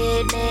 she don't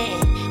need me.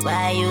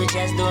 Why you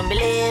just don't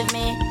believe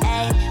me?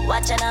 Hey,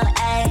 watch her now,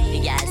 hey.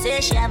 The girl say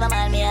she have a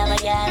man, me have a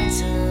girl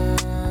too.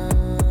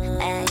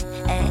 Hey,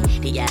 hey.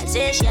 The girl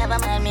say she have a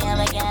man, me have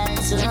a girl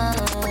too.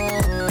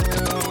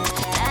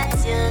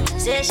 That's you.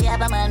 Say she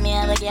have a man, me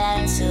have a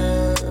girl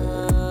too.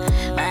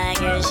 My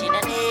girl, she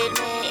don't need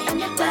me.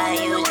 Why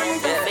you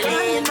just don't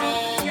believe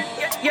me?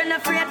 You're not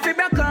afraid for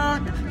broke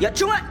out. You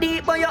chew it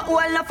deep, but you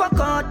all not fuck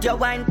out. You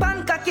wine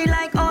pan cocky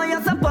like all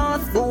you're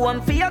supposed. Go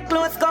on for your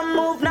clothes, come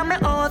move now my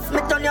house.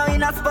 Me turn you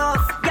in a spouse.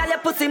 Girl, your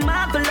pussy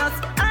marvelous.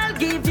 I'll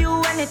give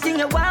you anything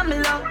you want, me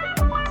love.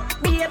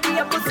 Baby,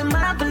 your pussy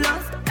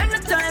marvelous.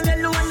 Anytime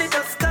you're lonely,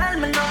 just call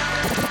me now.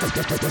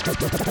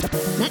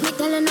 Let me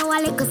tell you now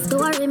a little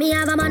story. Me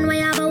have a man, we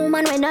have a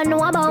woman, we don't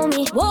know about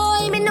me.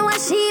 Boy, me know a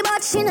she,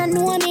 but she don't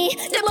know me.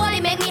 The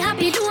body make me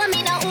happy, do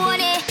me not own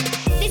it.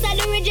 This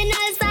is the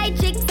original side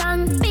chick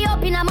song. Be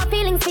open on my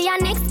feelings for your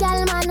next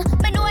girl, man.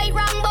 Me know it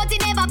wrong, but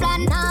it never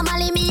plan.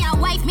 Normally me a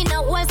wife, me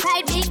no whole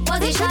side big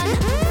position.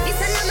 This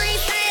is not my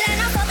style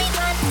and I'm coming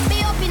on. Be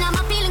open on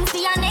my feelings for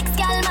your next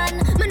girl, man.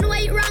 Me know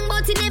it wrong,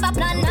 but it never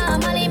plan.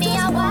 Normally me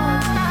a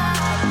wife.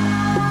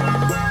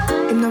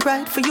 Him not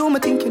right for you, me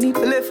think you need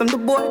to live from the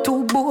boy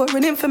too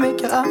boring. Him for make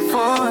you have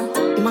fun.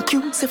 Him a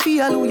cute, say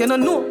feel you no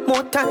know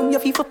more time. You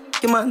feel for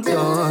your man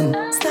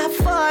done. Stop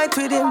fight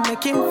with him,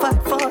 make him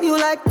fight for you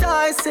like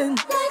Tyson.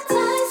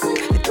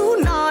 You're too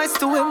nice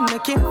to him,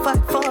 make him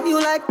fight for you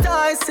like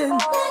Tyson.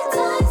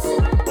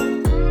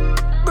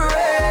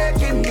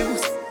 Breaking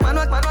news. Man,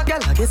 what,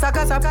 girl, I guess I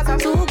got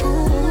too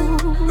good.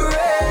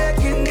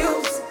 Breaking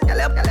news. Girl,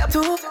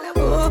 too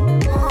good.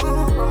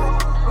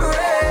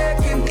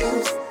 Breaking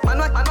news. Man,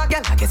 what,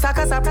 girl, I guess I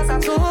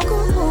got too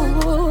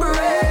good.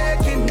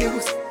 Breaking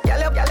news.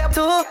 Girl,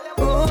 too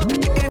good.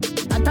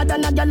 Hotter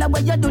than a girl,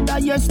 where you do the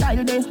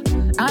hairstyle day.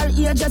 All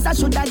ages I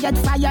shoulda get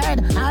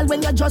fired. All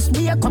when you just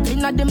wake up in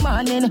the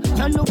morning.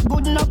 You look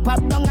good, no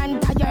pop down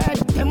and tired.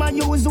 Them a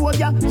use over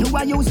ya, you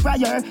a use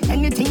fryer.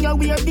 Anything you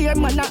wear there,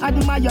 man I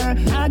admire.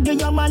 I give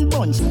your man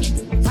bunch,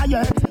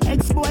 fire.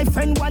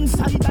 Ex-boyfriend one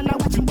side and I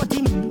watch him, but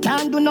him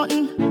can't do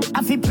nothing.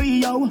 I feel pre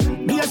yo.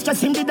 Be a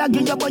stressing did I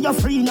give you, but you're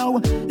free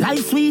now.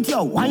 Life sweet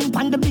yo, wine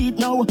pan the beat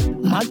now.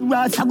 Mad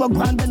rats I go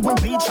grand and we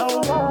reach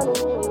out.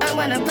 I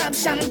wanna pop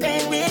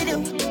champagne with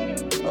you.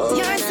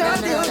 You're so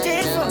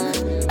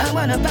beautiful. I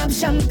wanna pop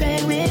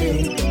champagne with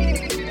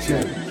you.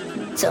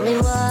 Tell me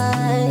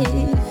why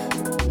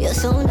you're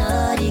so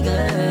naughty,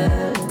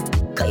 girl.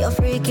 Cause you're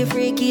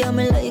freaky, I'm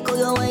like, oh,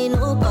 you ain't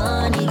no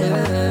bunny,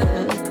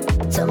 girl.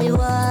 Tell me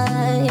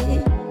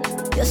why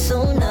you're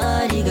so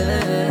naughty,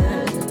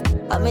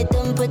 girl. And my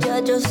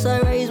temperature just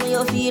rise when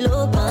you feel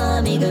up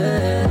on me,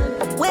 girl.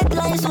 Wet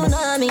like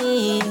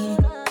tsunami,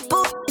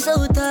 pussy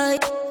so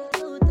tight.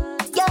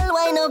 Girl,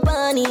 wine up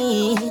on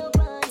it,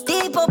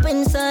 deep up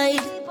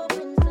inside.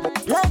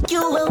 Like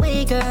you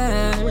away,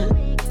 girl,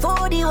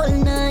 for the whole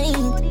night.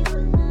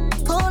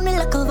 Hold me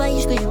like a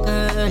vice grip,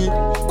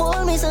 girl.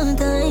 Hold me so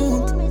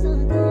tight.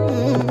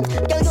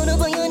 Girl, go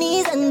down on your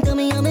knees and tell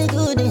me how my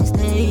goodness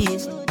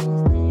taste.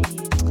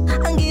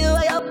 And give you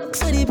a up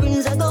so the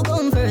prince I go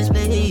come first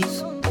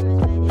place.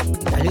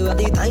 Girl, you have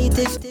the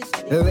tightest.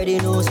 You already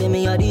know, say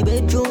me are the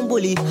bedroom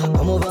bully.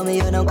 Come over me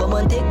and come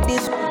and take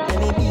this. Let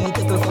me beat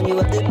up from you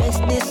have the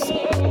bestest.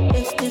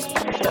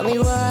 Tell me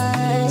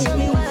why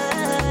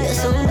you're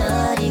so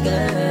naughty,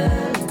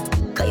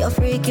 girl. Cause you're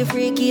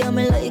freaky, I'm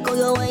like, oh,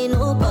 you ain't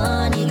no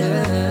bunny,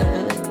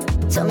 girl.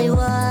 Tell me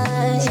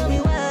why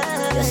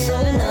you're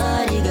so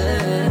naughty,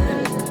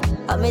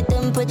 girl. And my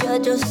temperature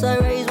just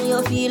rise when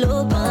you feel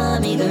up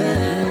on me,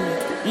 girl.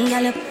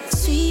 Girl, you're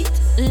sweet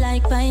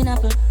like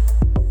pineapple.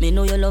 Me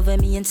know you love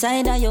me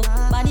inside of you.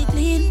 Body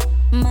clean,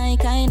 my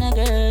kind of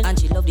girl. And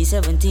she love the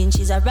 17,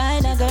 she's a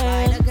rider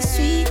girl.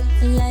 Sweet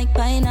like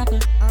pineapple.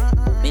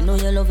 Me know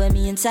you love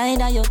me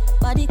inside of you.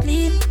 Body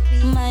clean,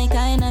 my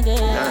kind of girl.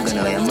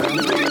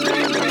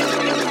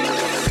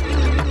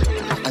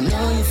 I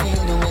know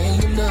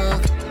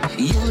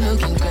You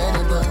look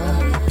incredible.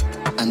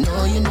 I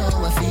know you know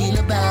I feel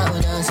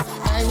about us.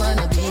 I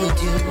wanna be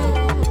with you.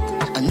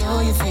 I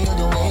know you feel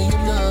the way you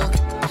look.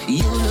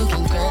 You look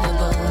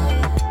incredible.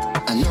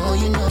 I know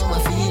you know I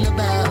feel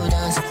about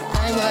us.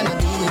 I wanna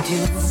be with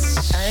you.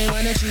 I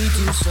wanna treat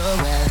you so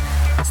well.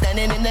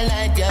 Standing in the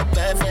light, you're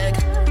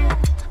perfect.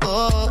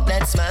 Oh,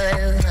 that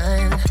smile,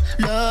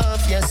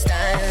 love your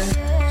style.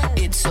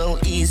 It's so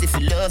easy if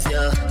you love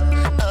you.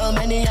 How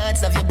many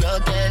hearts have you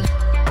broken?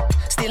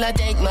 Still I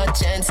take my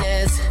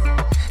chances,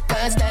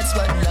 cause that's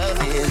what love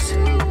is.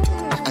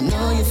 I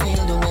know you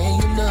feel the way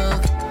you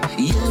look.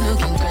 You look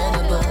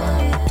incredible.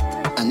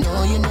 I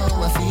know you know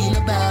I feel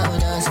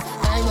about us.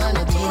 I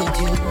wanna be with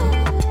you.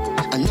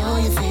 I know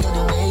you feel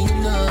the way you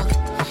look.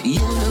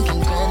 You look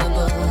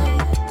incredible.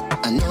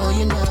 I know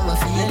you know I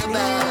feel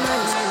about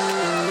us.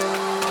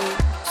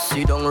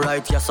 Sit down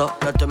right, yes sir.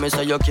 Not tell me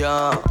say you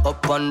can't.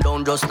 Up and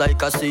down just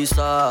like a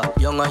seesaw.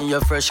 Young and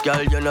you fresh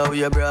girl, you know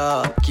you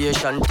bra.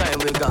 Vacation time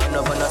we gone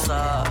up on a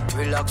saw.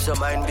 Relax your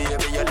mind,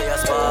 baby, you're there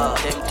spa.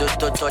 Tempted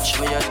to touch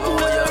me and know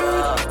where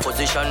you're at.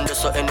 Position this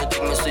so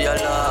anything me see a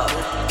lot.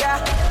 Yeah.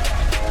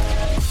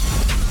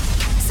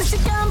 So she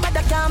can't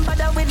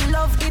bother with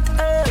love, it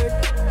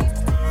hurt.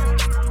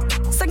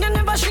 So you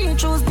never she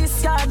choose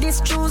this guy,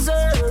 this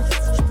chooser.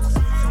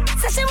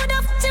 So she would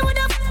have,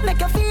 make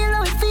her feel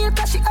how it feel,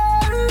 cause she hurt.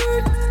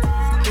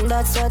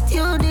 That's what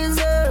you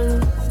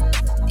deserve,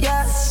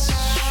 yes.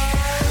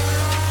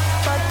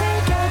 But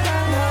take your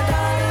time now,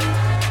 darling.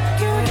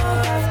 You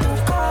don't have to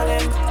call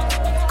him.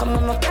 Come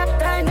on, my cat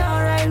right now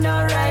in the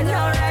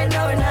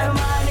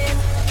morning.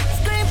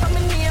 Scream for my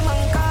name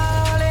and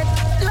call it.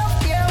 Love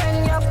you when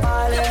you're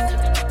falling.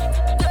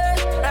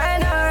 Right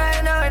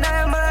now in the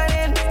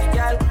morning.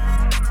 Girl,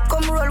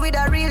 come roll with a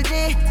real G.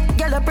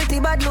 Girl, a pretty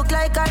bad look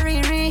like a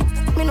Riri.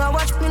 Me no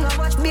watch,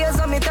 beers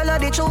on me tell her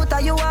the truth,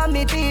 you want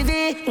me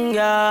TV.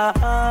 Yeah,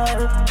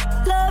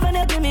 love and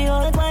you give me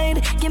all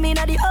mind. Give me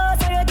na the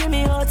house or you give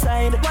me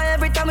outside. Why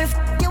every time we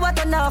you what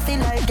to now feel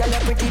like girl, you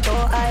pretty to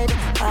hide.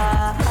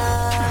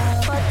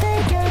 But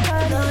take your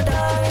time, no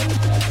darling.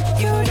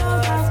 You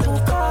don't have to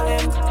call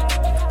him.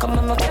 Come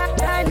on, my cat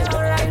right now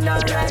in the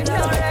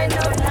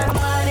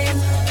morning.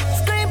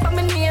 Scream for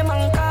my name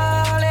and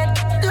call it.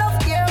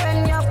 Love you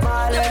when you're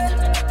falling.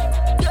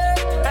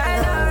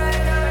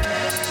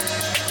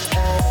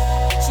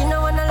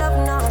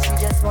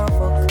 One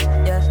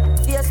fuck, yeah.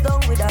 Face down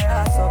with her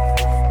ass up.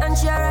 And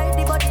she ride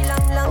the body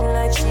long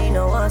like she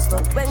no want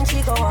stop. When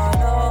she go on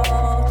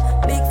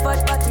up, big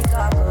fat body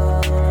cock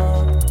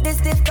up. This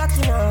stiff cock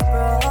in her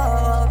bro.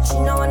 She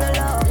no wanna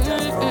love.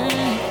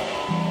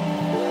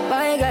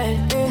 My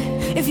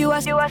girl, if you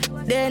ask,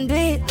 then do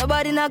it.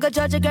 Nobody not go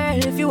judge a girl.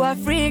 If you a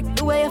freak,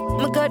 the way you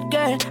my good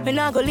girl, me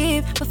not go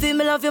leave. I feel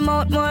me love your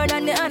mouth more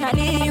than the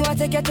honey. You want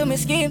to take you to me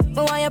scheme, me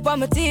want you on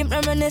my team.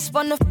 Reminisce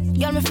on the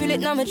girl, me feel it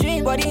now my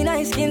dream. Body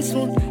nice, skin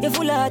smooth, you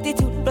full of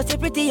attitude. Plus you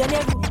pretty and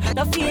every.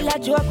 I feel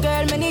like you up,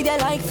 girl, me need you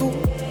like food.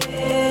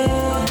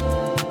 Yeah.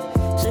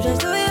 So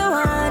just do what you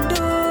want to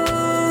do.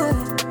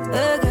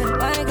 Girl,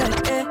 my girl,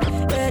 do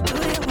what you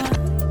want.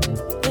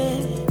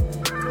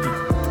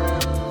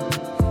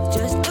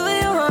 Just do what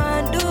you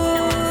want to do.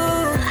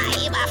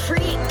 I'm a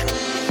freak.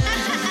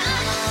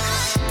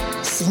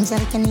 Seems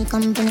like any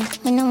company.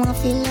 Me no want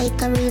feel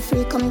like a real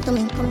freak. Come to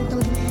me.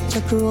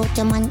 Check you out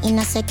your man in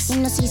a sex. You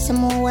know see some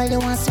more while you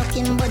want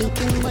sucking body.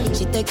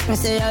 She text me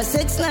say her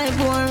sex life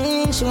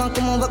boring. She want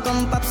come over,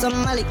 come pop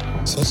some Malik.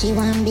 Say she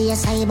want be a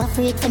cyber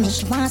freak for me.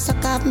 She want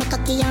suck off me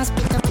cocky and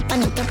spit up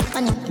on it.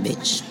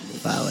 Bitch,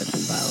 forward.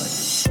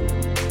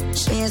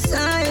 She a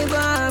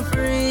cyber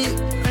freak,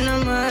 and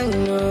a man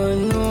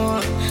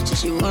no. So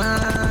she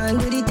want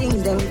do the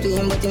things them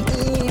claim, but them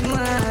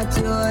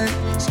immature.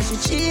 So she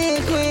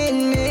cheat with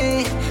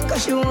me,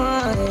 cause she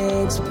want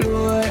to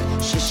explore.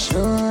 She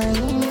sure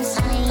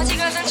inside. But you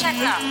girls don't check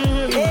now.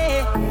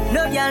 Hey,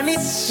 no y'all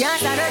miss, can't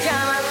stand no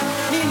drama.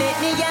 Me make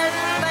me y'all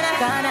for the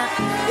corner.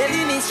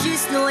 Every miss, she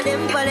know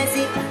them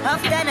policy.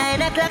 After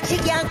 9 o'clock, she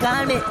can't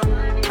call me.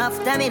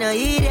 After me no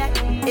hear that,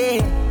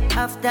 yeah.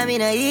 After me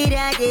no hear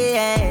that,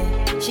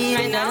 yeah. She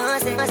right now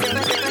say.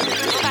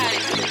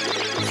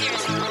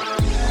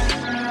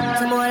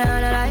 Some more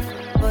on the life.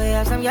 Boy,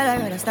 have some girl I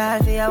rather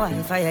style for your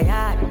wife for your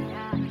yard.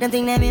 Them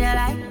think them in a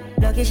life.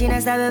 Lucky she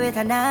not stab her with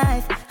a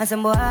knife. And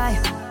some boy,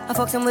 I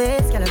fuck some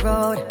ways, girl a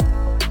road.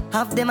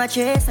 Half them a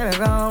chase her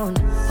around.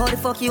 How the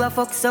fuck you a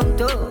fuck some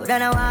toad?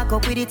 And I walk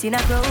up with it in a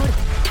crowd.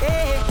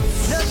 Hey,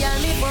 no girl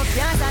me fuck,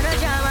 can't stand no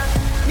drama.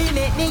 Me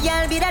make me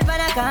girl be that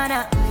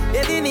banana.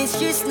 Baby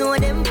mistress know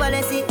them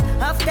policy.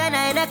 After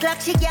 9 o'clock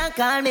she can't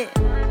call me.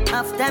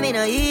 After me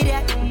no hear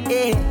that,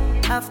 yeah.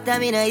 After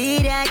me no hear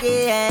that,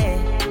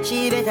 yeah.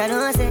 She better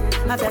know say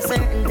after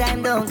certain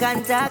time don't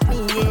contact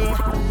me, yeah.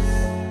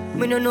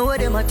 Me no know what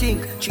them a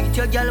think. Treat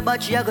your girl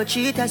but she a go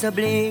cheat as a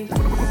blink.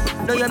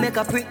 Now you make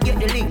a prick get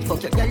the link.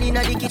 Fuck your girl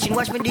inna the kitchen,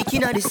 wash me dick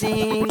inna the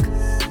sink.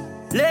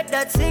 Let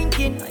that sink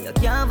in. You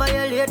can't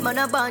violate man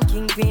a band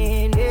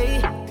kingpin,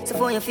 hey. So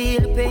for you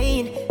feel the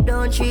pain,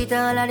 don't treat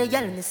all of the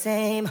girl the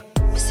same.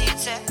 See it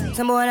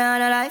Some boy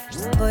on a life.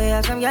 Oh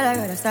yeah, some girl I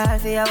got a style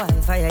for your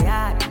wife or your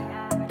yard.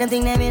 Them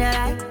think they mean a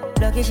life.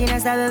 Lucky she not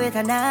stab with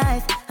a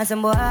knife. And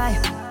some boy,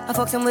 I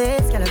fuck some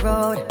ways, girl a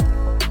road.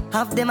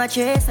 Half them a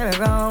chase her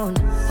around.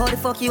 How the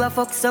fuck you a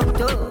fuck so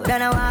too?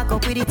 Then I walk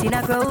up with it in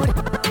a crowd.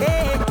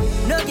 Hey,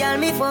 no girl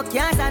me fuck,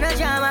 can't stand no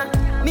drama.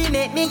 Me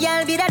make me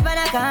girl be that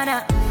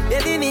banana.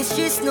 Baby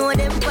mistress know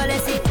them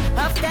policy.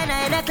 After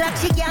 9 o'clock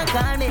she can't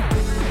call me.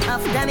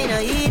 After me no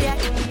hear that,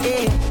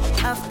 yeah.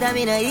 After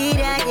me no hear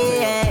that,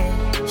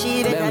 yeah.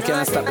 She better them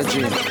can't stop the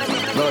dream.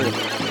 Roll.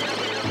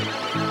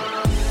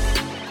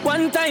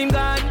 One time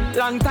gone,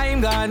 long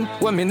time gone.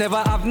 When me never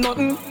have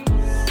nothing.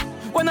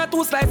 One or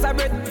two slices of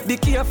bread. Be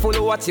careful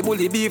what you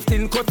bully beef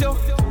thin cut you.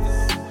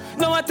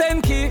 Now a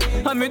 10 key,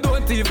 and me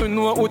don't even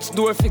know which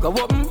door figure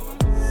open.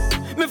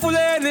 Me full of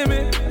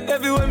enemy,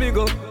 everywhere me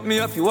go, me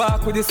have to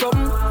walk with the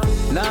something.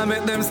 Now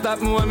make them stop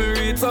me when me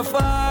reach so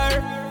far.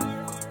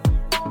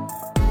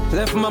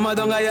 Left mama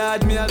down a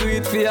yard, me a do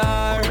it for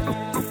her.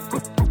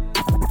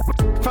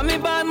 From me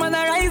bad man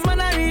I rise,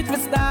 man I reach my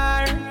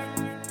star.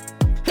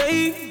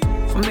 Hey,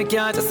 from me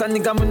can't just a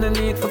nigga me no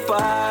need for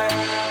par.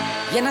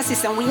 You know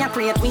sister, we a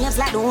create waves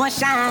like the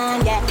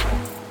ocean, yeah.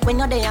 When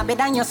you're there, better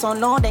than your son,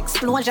 Lord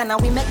explosion, and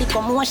we make the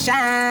commotion,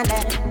 yeah.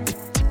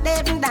 They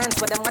even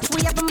dance with them, watch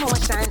we have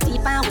emotion,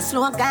 deep and we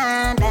slow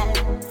down, yeah.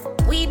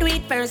 We do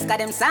it first, got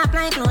them soft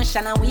like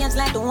lotion, and waves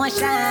like the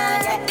ocean,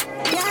 yeah.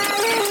 Yeah.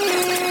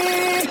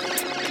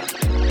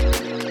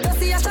 Don't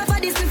see us for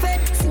this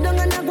effect, sit down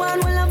and go on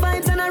while the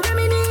vibes and I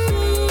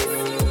reminisce.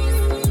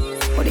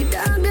 But the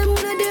dog them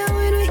wanna deal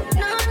with me,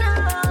 no.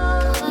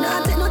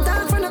 Not take no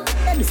talk from the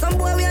head, some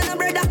boy we are no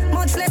brother,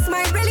 much less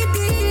my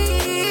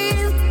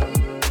relative.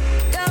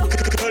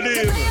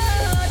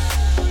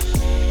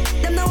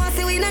 Them now want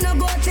see we no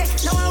go check.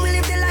 Now I will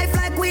live the life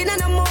like we no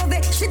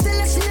movie. She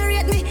tell us she no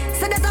rate me,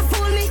 so that a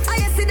fool me.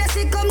 I see that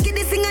she come get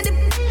this thing at the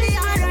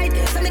alright.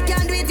 So me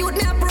can't do it, youth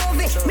me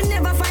approve it. Me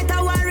never fight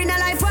a war in a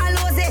life I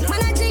lose it.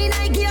 Man I Gene,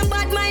 I game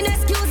bad mind,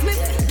 excuse me.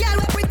 Girl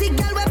we pretty,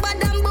 girl we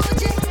bad and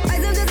bougie. I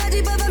don't just a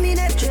jeep over me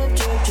neck. I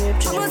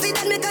must see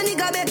that make a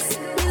nigga vex.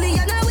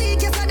 Million a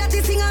week, yes, so that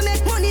this thing I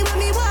make money when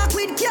me walk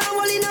with can't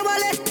hold in a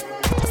wallet.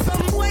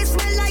 Some boys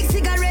smell like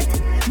cigarette.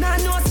 Nah,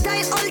 no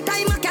style, all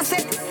time a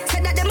cassette.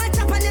 Said that them a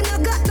chop and them no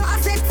got no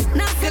assets.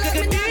 Now feel like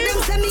me dad,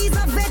 them say me is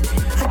a vet.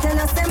 I tell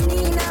us them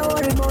me nah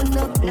worry about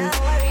nothing.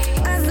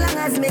 As long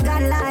as me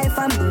got life,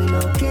 I'm doing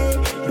okay.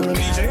 Doing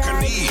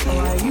alright. How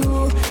are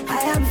you?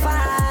 I am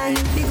fine.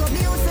 Big up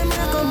the house and I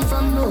come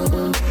from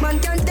Northern. Man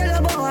can't tell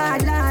about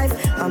hard life.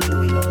 I'm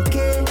doing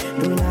okay.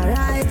 Doing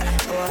alright.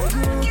 How are you?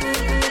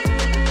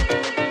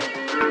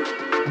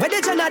 Where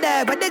the Jenna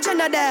there? Where the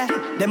Jenna there?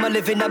 Them a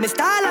living on me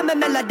style and me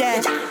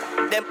melody.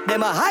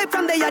 Them a hype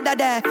from the yada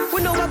there.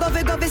 We know what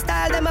govy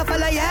style, them a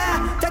follow,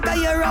 yeah. Take a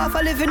year off, a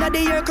living at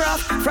the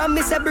aircraft. From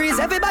Mr. Breeze,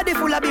 everybody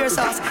full of beer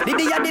sauce.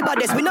 The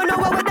baddest, we don't know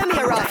what with them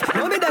here off.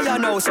 No me there you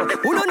know, so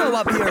who don't know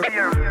what beer.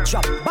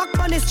 Drop back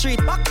on the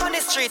street,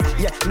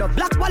 yeah, no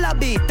black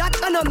wallaby, that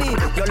enemy.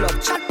 Your love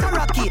chat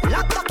parakeet,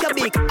 lock back your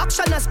beak.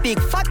 Action and speak,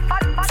 fat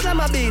slam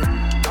a beat.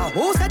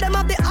 Who said them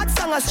have the hot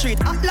song a street?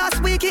 At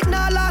last week, it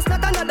now last,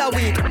 not another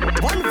week.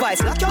 One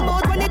voice, lock your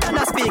mouth when it done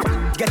a speak.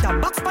 Get a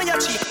box for your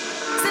cheek.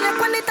 Select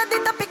when it at the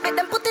topic, make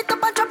them put it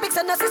up on traffic.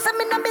 So no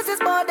system in the business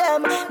for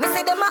them. Me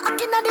say them a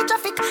hacking at the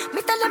traffic.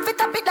 Me tell them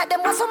fit a bit like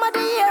them want somebody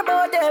hear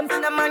about them.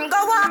 The man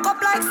go walk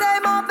up like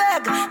same old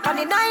beg. On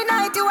the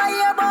 990 you a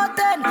hear about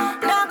 10.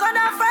 Now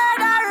gonna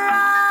further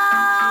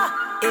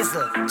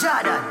Isle,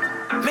 Jordan.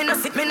 Me no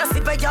sit where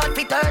y'all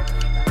fit hurt.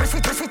 Press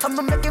it, I'm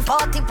make it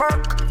 40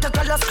 work. The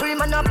girl a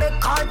scream and I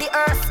beg call the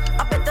earth.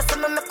 I bet the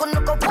sun make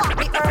you go walk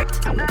the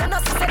earth. Then I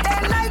see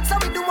the light, so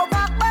we do a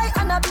walk by.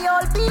 And I be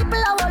all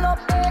people, I will up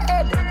their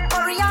head.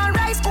 Curry and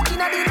rice, cooking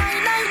at the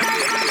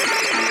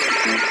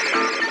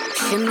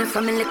 999. Chimney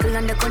from me little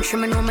and the country,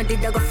 me know me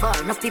did I go far.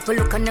 Enough people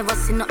look and never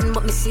see nothing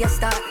but me see a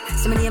star.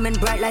 See me name in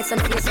bright lights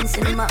and face in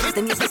cinema.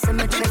 Them used to see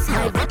me dress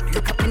high, but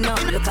look at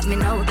me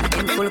now,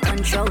 in full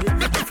control.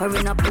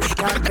 Offering a push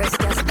yard, press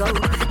gas go.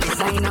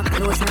 Designer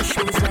clothes and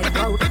shoes like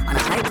wow. And I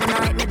hype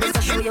tonight, me just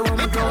to show you how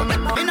me go. Me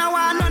no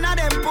want none of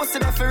them pussy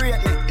to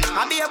ferrate me.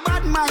 I be a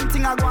bad mind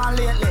thing I go on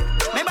lately.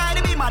 Me by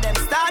the beam of them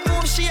start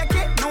move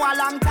shaky. No a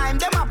long time,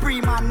 them a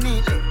pre-man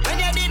neatly. When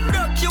you did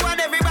broke, you and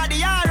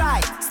everybody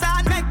alright.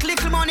 Start make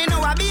little money,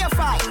 no a be a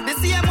fight. The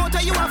same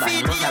motor you a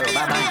feed me, a be.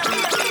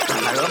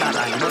 Rubber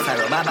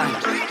band.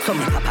 So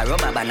me papa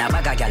rubber band, a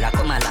bag a gyal a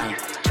come along.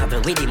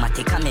 Travel with the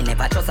matic and me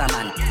never trust a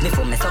man. Me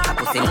for me suck a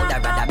pussy, mother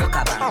rather broke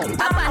a band. A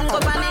ban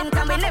government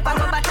and we never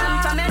go back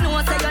camp. From me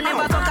know say you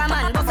never fuck a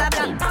man, bust a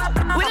blank.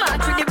 We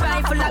march with the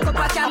rifle like up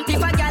a camp. If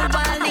a gyal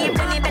want leave,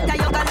 then it better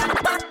you go land.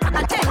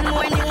 And 10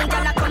 more new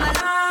gyal a come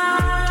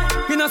along.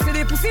 You know see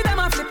the pussy them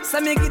a flip, so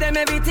me give them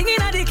everything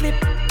in a the clip.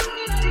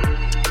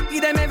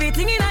 Give them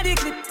everything in a the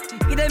clip.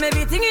 Give them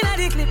everything in a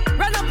the clip.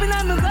 Run up in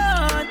a me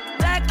gun,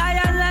 like I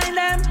align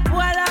them. Who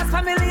I lost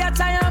family, I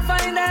try and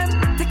find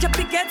them. Take your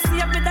picket, see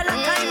if me the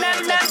lock kind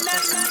them.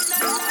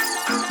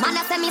 Man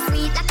a say me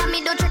sweet, like a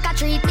me do trick or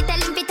treat. Me tell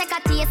him fi take a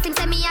taste, him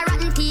say me a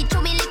rotten teeth.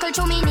 Chew me little,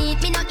 chew me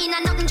neat. Me no in a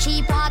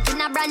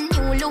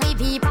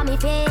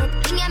fit.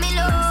 Thing ya me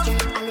love.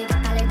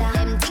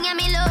 Them thing ya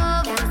me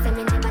love. Can't say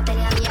me never tell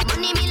ya me a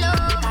money me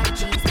love. Got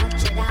cheese, got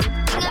cheddar.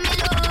 Thing ya me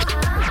love.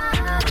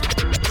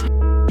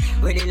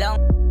 With the long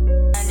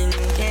and the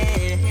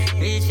limited.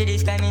 Reach for the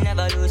sky, me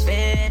never lose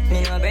faith. Me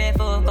no break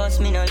focus,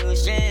 me no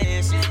lose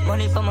stress.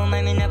 Money for my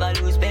mind, me never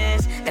lose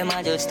base. Them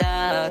a just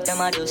talk,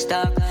 them a just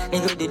talk. Me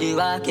go do the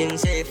walking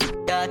safe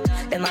that.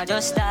 Them a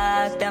just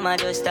talk, them a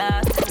just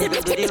talk. Me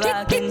go do the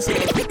walking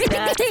safe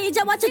that.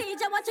 DJ watch it,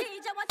 DJ watch it,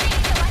 DJ watch it.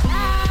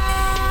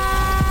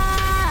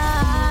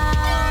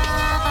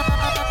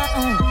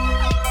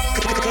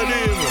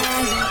 Khadeem.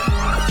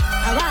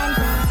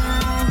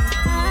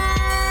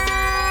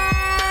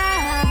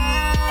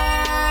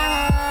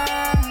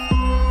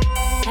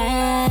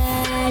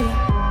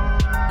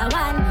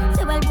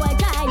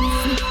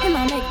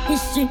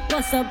 History,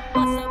 what's up?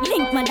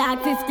 Link my dog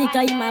 50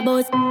 cause he my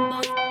boss.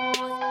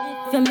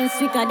 Feel me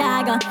sweet a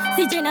dagger.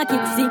 CJ na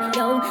kick see,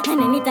 yo.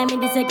 And anytime in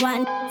this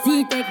one,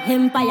 see take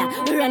empire.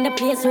 We run the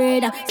place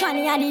raider.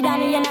 Swanny a the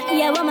Danny and I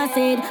hear what I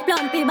said.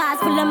 Plumpy bass,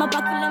 full of my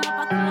pack, full of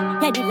my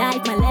pack. Yeah, the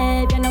life my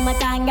life, you know my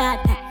thank God.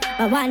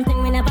 But one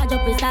thing we never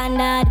drop is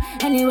standard.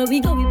 Anywhere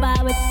we go, we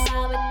power with.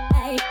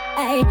 Hey,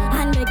 hey,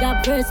 and wake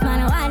up first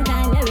man. One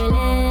time, yeah, we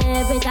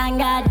live with thank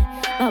God.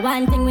 But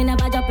one thing we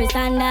never drop is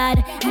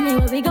standard.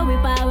 Anywhere we go, we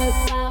power.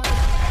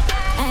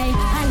 Hey,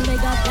 and we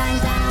got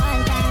plans and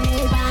one time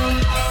we bang.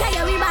 Tell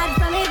you we bad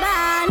from the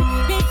band.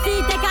 This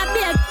seat take a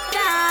big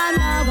time.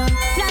 No one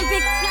plan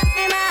pick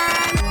me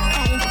man.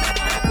 Hey,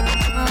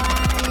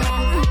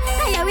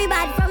 tell you we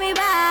bad from the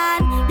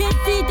band. This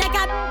seat take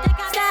a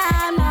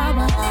time. No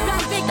one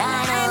plan pick me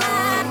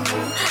man.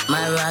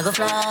 My rag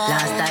fly.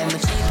 Last time we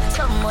check.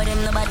 Some of them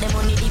no bad, them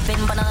only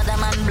depend on another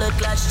man blood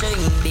clash string.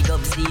 Big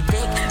up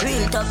Z-Tech,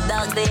 real top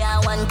dogs, they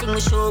are one thing we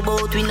show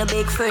about. We no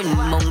big friend,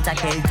 Mount a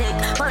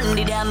Celtic.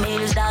 Only them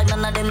males dog,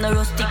 none of them no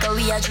rustic,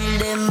 we a drill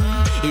them.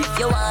 If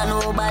you want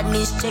no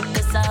badness, check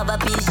the Sava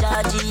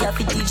Pizza G, you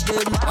fi teach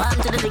them. Want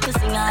to the little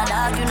singer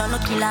dog, you know no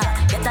killer.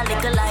 Get a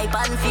little life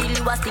and feel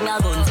you a stinger.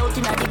 Guns out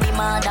in a the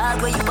beamer dog,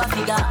 where you a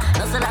figure.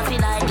 No so laugh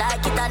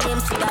like it a name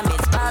singer.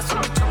 Miss pass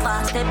with the chopper,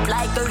 step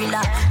like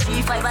gorilla.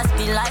 3-5 a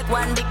spin like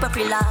one big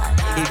propeller.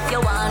 If you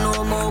want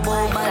no more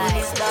about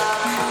badness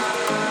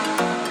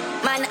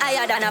dog. Man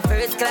higher than a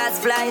first class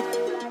flight.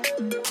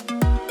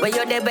 Where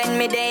you there when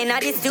me there in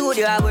the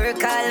studio, I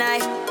work all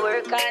night.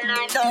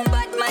 Don't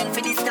bad mind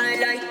for the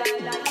starlight.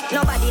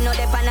 Nobody know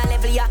the pan a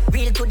level ya.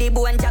 Real to the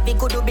bone, Javi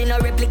could be no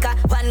replica.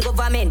 One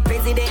government,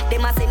 president,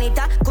 them a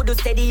senator, could do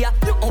steady ya.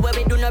 Nothing where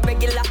we do no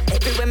regular.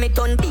 Everywhere me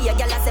turn be a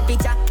gyal a say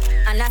picture.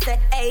 And I say,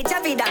 hey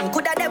Javi Dan,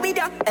 coulda there with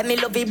ya. And me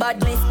love the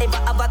badness, ever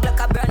have a Glock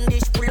a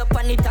brandish. Pull up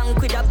on the tank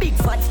with a big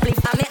fat split.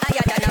 And me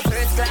higher than a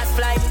first class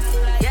flight.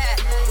 Yeah.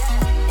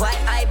 Why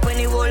hype when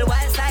the whole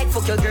wild side?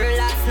 Fuck your girl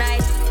last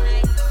night.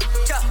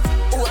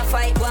 Who a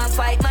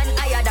fight, man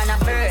higher than a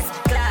first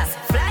class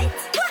flight.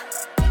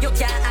 You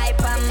can't hype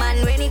a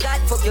man when he got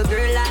fuck your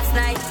girl last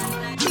night.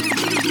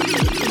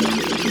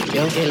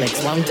 Yo,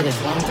 Felix, one to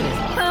this. All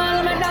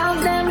of my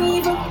dogs, them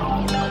evil.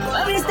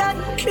 When we start,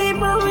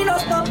 people, we don't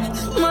stop.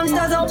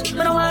 Monsters out,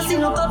 but I don't want to see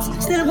no cops.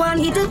 Still one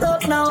hit it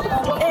up now.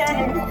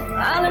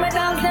 Yeah. All of my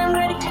dogs, them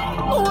ready.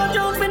 Watch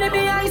out for the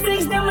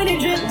BI6, them with the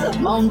drip.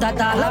 Mount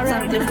that all up,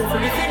 and flip for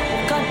the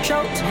fit. Cut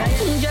out.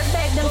 Just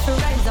beg them to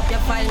rise up your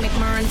file, make me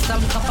run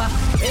some copper.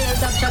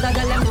 Here's up, shut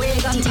them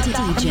wake up.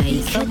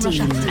 DJ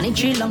Khadeem. And a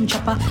tree long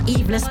chopper.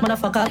 Eveless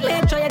motherfucker.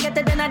 Make sure you get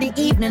it in the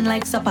evening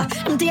like supper.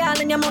 Empty all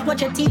in your mouth,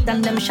 watch your teeth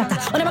and them shatter.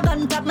 On them a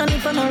gun tap, no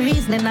need for no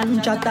reasoning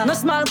and chatter. No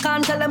small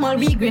can't tell them all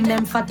we green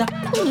them fatter.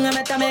 I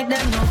better make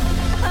them know.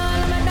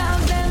 All of my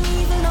dogs, them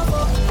evil no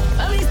go.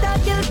 When we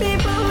start kill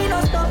people, we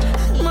don't stop.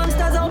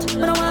 Monsters out,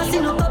 but I don't want to see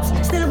no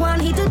cops. Still one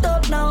hit it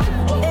up now.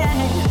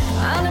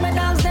 Yeah. All of my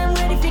dogs, them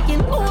ready for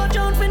kill. Watch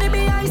out for the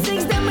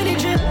BI6, them with the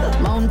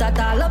drip. Mount that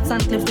all up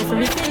and cliff to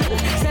free fill.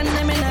 Send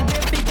them in a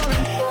great people.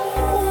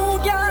 Ooh,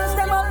 gas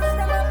them up.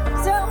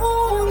 Say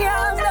ooh,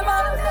 gas them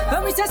up.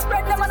 When we say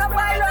spread them on a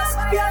virus,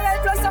 BIL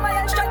plus some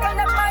iron strike on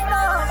them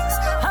minus.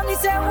 And we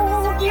say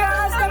ooh,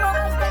 gas them up.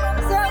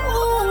 Say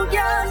ooh,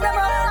 gas them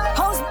up.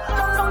 House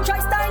don't try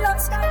style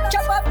us.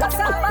 Chop up the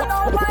sap and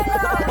no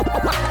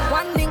violence.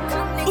 One link,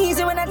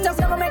 easy when I just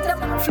never make them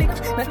flick.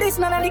 But this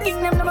man of the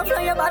kingdom never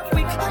fly about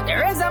quick. The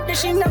rest of the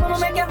shit never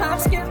make your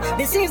heart skip.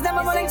 Disease them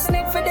like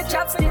snake for the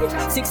chopstick.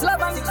 6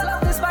 love and 6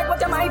 love despite what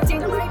you might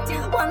think.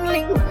 One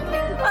link,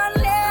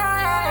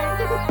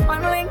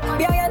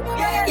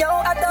 yeah, yo,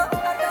 I thought.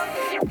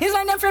 It's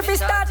like them free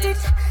started.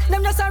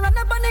 Them just run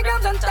up on the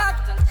ground and talk.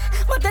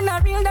 But they're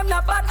not real, them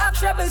not bad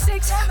acts, rebel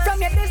 6.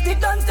 From your this, the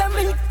guns, them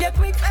will get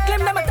quick. Claim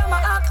them a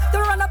tomahawk. To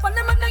run up on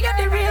them and they get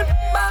the real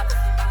back.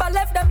 But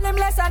left them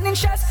limbless and in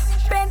chest.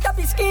 Paint up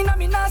his skin, I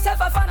mean,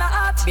 myself a fan of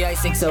art.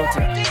 BI6 out.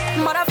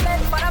 Mother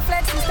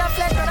fled, sister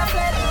fled, brother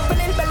fled.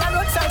 Pulling Bella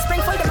roadside,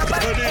 Springfield, them a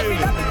bad. Every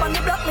dog on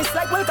the block, miss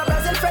like Wilka,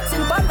 Brazil, Fretz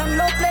in ball and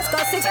low place.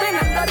 Cause 6 pin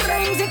and blood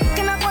rings. It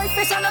can avoid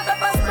fish and a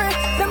pepper spray.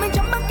 Then we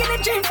jump back in the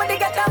gym for the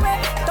getaway.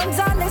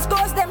 Gonzales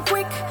goes them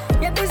quick.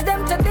 Yeah, this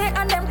them today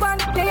and them gone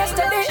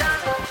yesterday.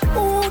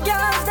 Ooh,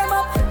 gas them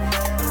up.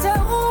 Say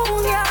ooh,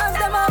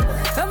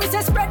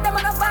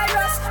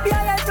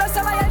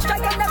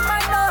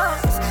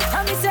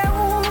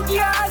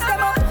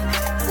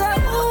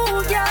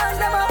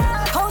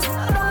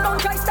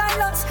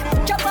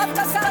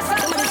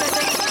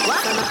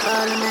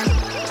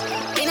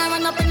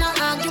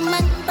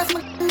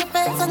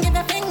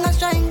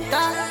 strength.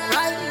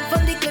 Right,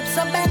 from the clips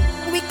of bed,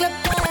 we clip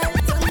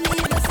heads. Don't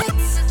need the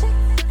six.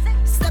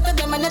 Step to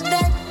them in the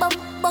dead. Bump,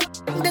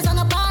 there's on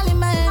a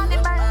parliament.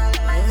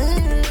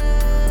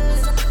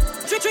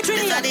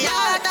 These are the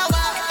art of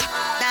war.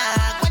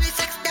 Dog, when the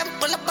sex them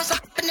pull up us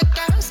up in the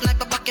car.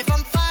 Sniper bucket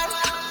from far.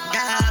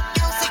 Dog,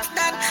 yo, 6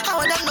 done. How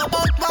I don't know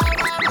about war.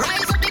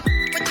 Rise up the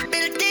with the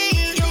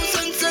building. Yo,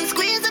 son,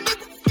 squeeze up the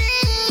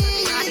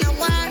thing. I know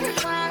war.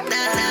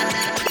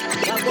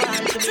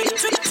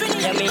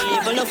 Yeah, me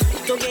even enough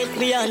to get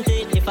beyond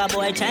it. If a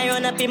boy try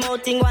run up him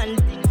out in one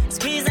thing,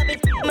 squeeze a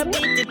bit, me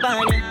beat it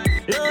pan ya.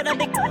 Load a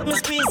big, me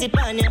squeeze it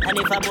pan ya. And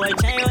if a boy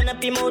try run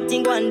up him out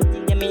in one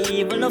thing, yeah, me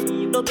even enough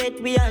to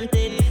get beyond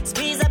it.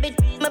 Squeeze a bit,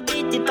 me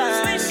beat it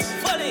pan.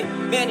 Fully,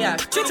 maniac.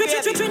 Me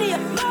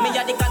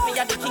a the god, me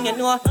a the king, you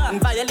know.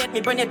 Violate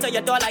me, bring it to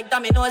your door like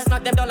dominoes.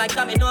 Knock them down like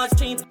dominoes.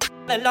 Street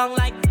long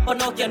like, oh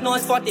no, your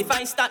nose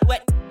 45 start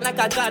wet. Like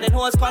a garden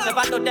hose, call the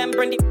to them,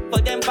 bring it for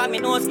them for me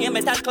nose. Hear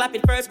me that clap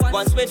it first,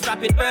 one switch,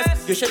 rap it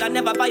first. You should have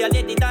never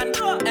violated that.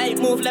 Hey,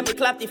 move, let me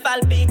clap the fall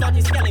beat or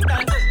the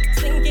skeleton.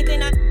 Sink it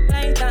in a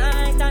like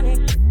Titanic.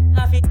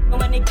 Half it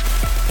when it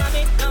come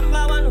it,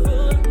 number one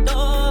rule,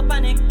 don't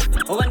panic.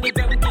 When the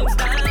drum things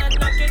start,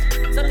 knock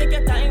it. So take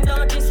your time,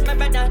 don't diss my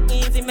brother.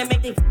 Easy, me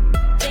make it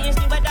change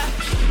the weather.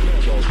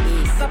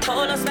 So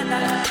polo sweater.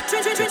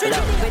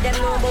 With them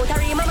know about a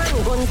rima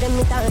man, guns them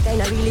me talk kind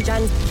of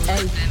religion.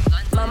 Hey.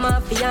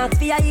 Mama fi ask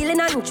fi a healing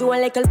and chew a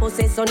little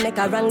possession make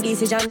a wrong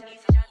decision.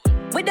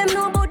 With them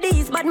know about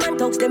these bad man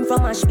talks them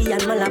from Ashby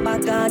and Malabar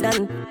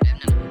Garden.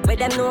 With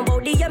them know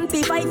about the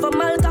MP5 from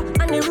Malta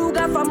and the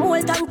Ruger from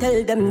Walton.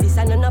 Tell them this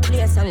and no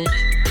play song.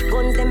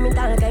 Guns them me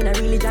talk kind of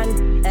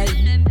religion.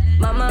 Hey.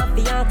 Mama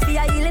fi ask fi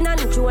a healing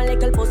and chew a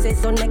little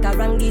possession make a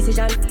wrong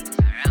decision.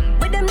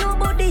 With them know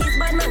about these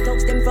bad man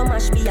talks them from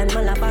Ashby and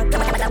Malabar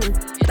Garden.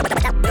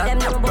 With them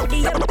know about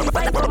the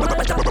MP5 from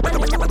Malta and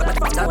the Ruger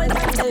from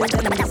Walton. Tell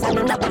them this and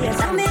no play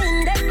song. Me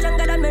in depth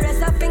stronger than me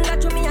rest a finger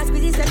to me and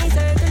squeeze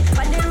semi-circle.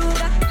 And the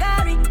Ruger,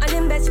 Gary and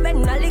him best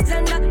friend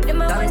Alexander.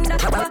 Them a wonder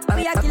what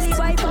we a kill the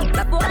wife up.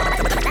 The boy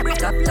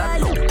brain up fly.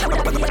 Would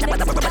a be a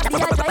next, would a be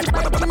a drive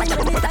by kill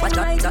when me time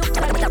rise up.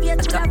 And me get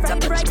to the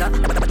fried bright.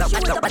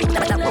 Shoot up in the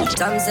night.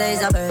 Some say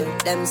it's a bird,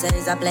 them say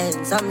it's a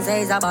plane. Some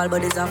say it's a ball,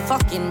 but it's a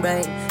fucking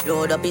brain.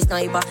 Load up his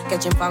sniper,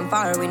 catch him from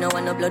far. We no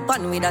want no blood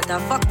pun without a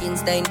fucking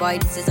stain. Boy,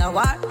 this is a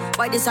war.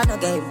 Why this a no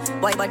game?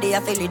 Boy, body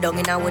a feel it down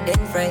in a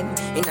wooden frame.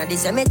 In a the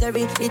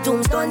cemetery, the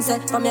tombstone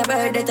set from your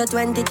birthday to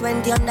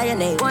 2020 under your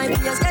name. Boy, we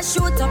just get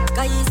shoot up,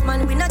 cause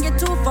man, we not get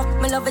too fuck.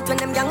 Me love it when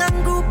them young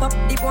and group up.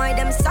 The boy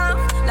them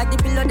soft, like the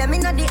pillow them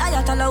in a the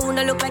ayatollah. Who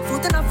no look like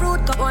fruit in a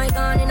fruit cup. Boy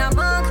gone in a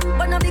mug,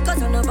 but not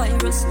because of no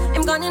virus.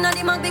 Him gone in a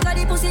the mug because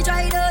the pussy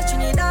tried us.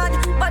 Trinidad,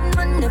 bad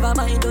man never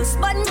bite us.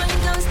 Bad man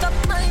can't stop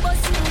my bus.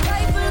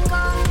 Rifle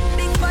car,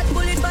 big fat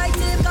bullet bite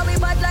him. Cause we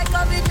bad like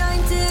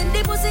COVID-19.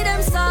 The pussy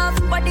them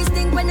soft, but this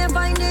thing when they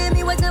find him,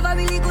 he was never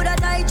really good at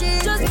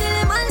hygiene. Just kill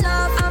him and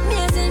laugh,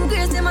 amazing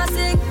grace them a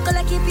sing.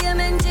 Collect keep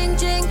payment, ching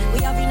ching.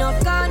 We have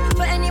enough gun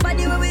for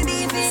anybody where we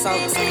beefing.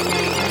 South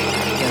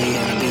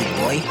big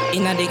boy.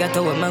 Inna the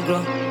ghetto where me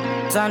grow.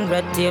 Sun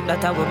red tape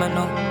that a woman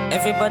know.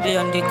 Everybody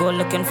on the go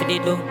looking for the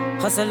dough.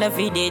 Hustle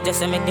every day just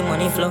to make the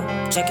money flow.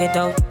 Check it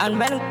out. And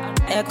when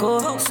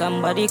echo,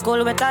 somebody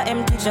call with a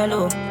empty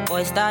jello.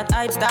 Boy start,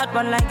 I start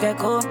one like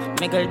echo.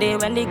 Make a day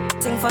when the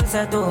sing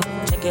falsetto.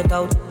 Check it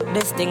out.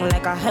 This thing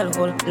like a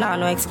hellhole. Nah,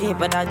 no escape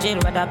with a jail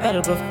with a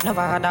bell groove.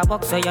 Never had a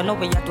box so you know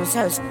we have to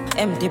sell.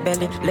 Empty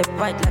belly, lip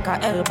white like a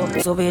elbow.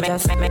 So we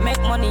just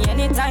make money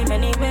anytime,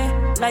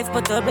 anyway. Life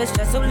put a best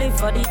just to live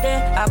for the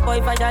day. A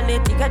boy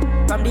violate the get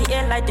from the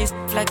air like this.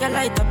 Like a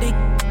light up big.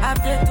 I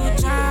play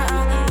to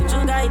child to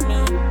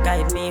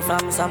guide me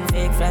from some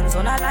fake friends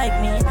who not like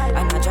me.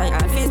 And I try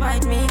and please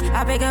bite me.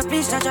 I beg you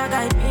please try to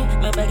guide me.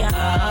 Me beg you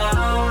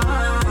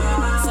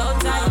so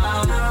tight.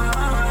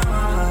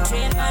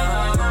 Train my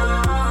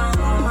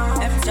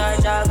M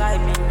charge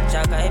guide me,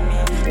 guide me.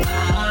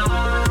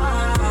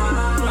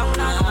 Wrong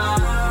line.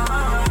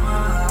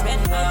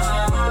 Red bitch.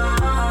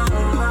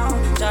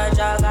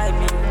 Charge guide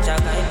me,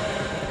 guide me.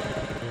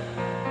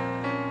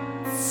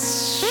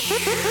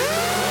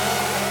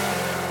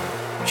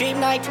 Dream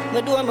night,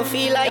 me do me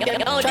feel like it.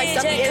 Try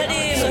some here,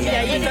 so me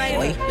I eat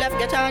right. Left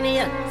get on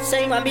here,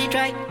 say my beat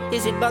right.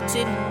 Is it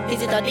boxing?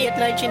 Is it a date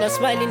night? She not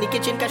smile in the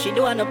kitchen cause she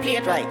don't want to play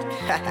it right.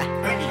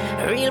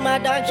 Real my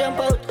dog jump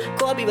out.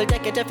 Kobe will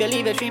take it if you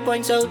leave it 3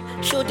 points out.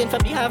 Shooting from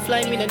the half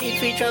line, we don't need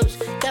free throws.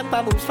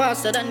 Tempo moves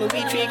faster than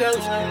movie tree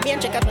goes. Me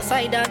and check out my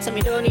side dance so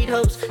me don't need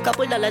hoes.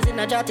 Couple dollars in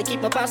a jar to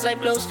keep my past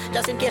life close.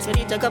 Just in case me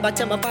need to go back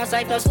to my past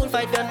life. No school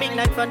fight done, big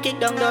night front, kick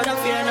down, don't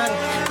fear none.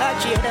 I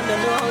cheer them, don't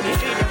know how they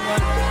treat them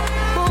one.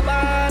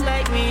 Bad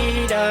like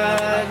we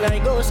dog,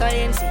 like go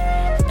science.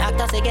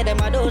 Doctor say get them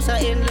a dose of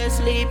endless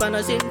sleep. And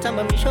a symptom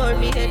of me sure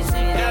me head sick.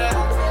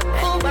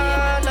 Oh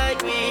bad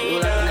like we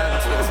dog.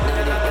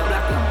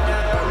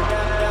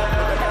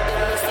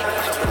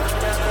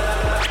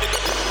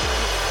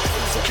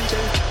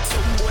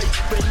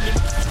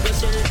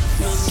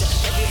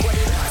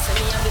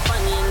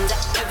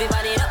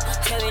 Everybody up,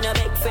 tell me no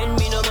big friend,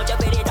 me no much of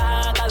it all.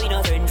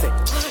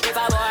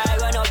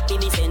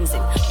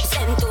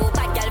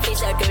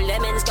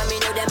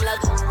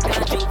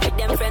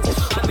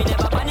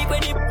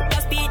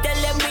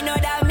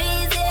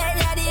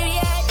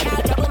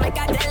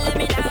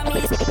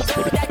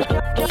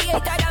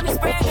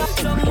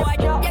 some boy.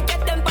 You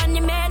get them on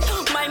the man.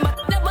 My man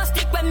never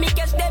stick when me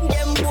catch them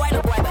boy.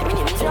 No boy, but me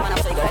name is Roman.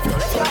 I'm saying let's go.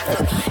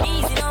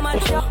 Easy no man.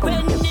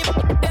 When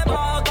them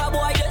all got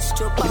boy just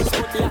chop and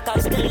split like I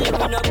still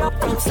living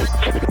up outside.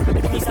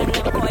 Please and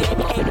them boy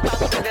head back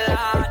to the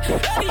Lord.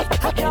 Hey,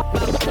 back to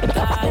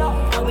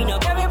God. Now we know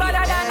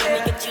everybody done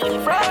make it chill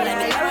from.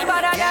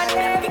 Everybody done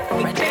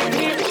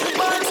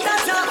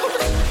monsters up.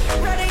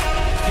 Ready?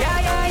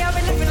 Yeah,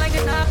 we living like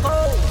this now.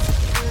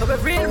 We're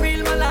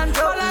real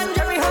Melandro.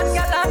 Jerry Hunt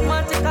gal and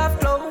man take off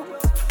clothes.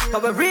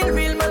 We're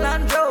real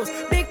Melandros.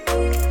 Big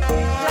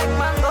like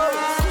mangoes.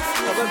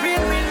 We're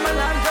real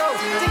Melandros.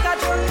 Think I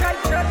don't try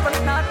shirt but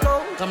not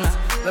gold. Come now.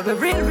 We're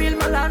real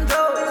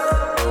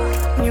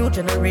Melandros. New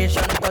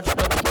generation touched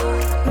up.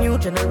 New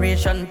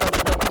generation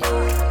touched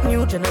up.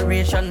 New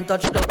generation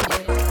touched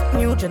up.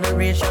 New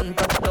generation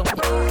touched up.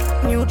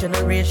 New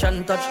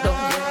generation touched up.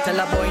 Tell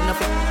a boy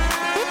nothing.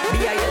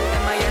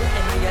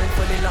 B-I-L-M-I-L-M-I-L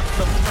fully locked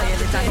up. I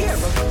it's a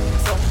hero.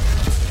 So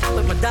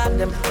with my dad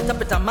them,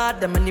 top it and mad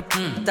them and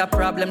the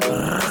problem they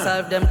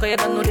solve them. Cause you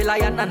don't know the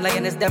lion and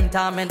lioness them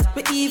torment.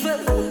 We evil,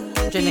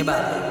 Geneva.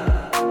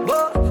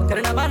 Whoa, cause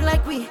in a man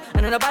like we,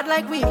 and in a bad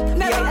like we.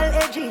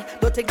 B-I-L-A-G,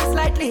 don't take this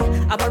lightly.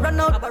 I run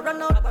out.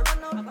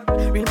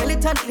 Real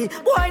militantly,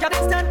 boy, job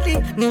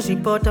instantly. News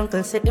report,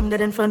 uncle said him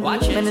dead in front.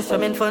 Watch it. Menace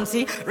from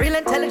infancy. Real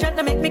intelligent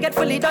to make me get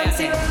fully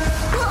dancing.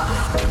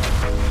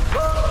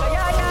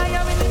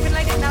 Yeah, we living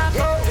like it now.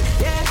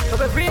 Yeah,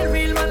 we're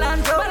real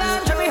Melandro.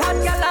 Jerry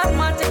Hot gal and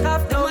man take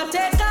off.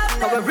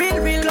 We're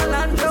real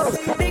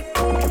Melandro. Big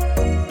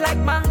like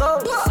mango.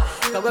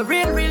 We're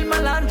real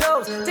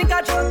Melandro. Think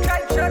I joke, try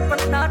shirt,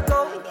 but not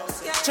go.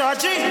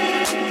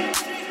 Charging.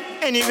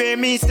 Anyway,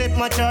 me step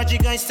my charge,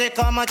 guys take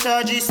on my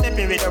charge,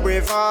 stepping with a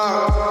brave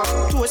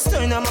heart. Toast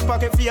turn on my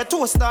pocket for your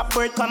toast stop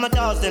bird, come my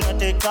dogs, then I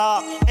take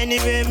off.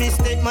 Anyway, me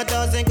step my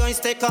dogs, then guys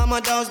take on my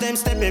dogs, them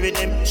stepping with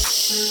them.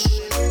 Shh.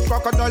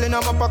 Crocodile in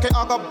my pocket,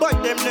 I got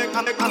bite them neck.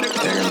 I'm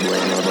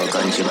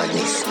country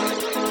madness.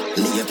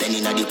 Me a penny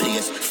na the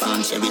place,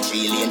 farm cherry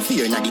tree lane,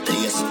 fear na the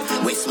place.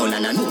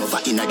 Westmoreland and Nova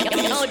in the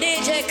place. Yo,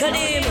 DJ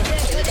Khadeem.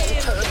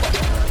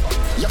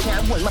 You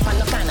can't hold me from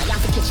no corner. You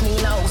have to catch me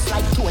in a house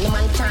like Tony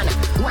Montana.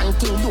 One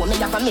thing do me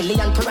have 1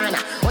 million piranha.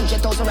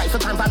 100,000 rifle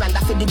pan veranda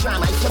for the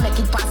drama. If you make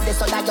it past this,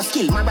 so that you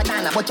skill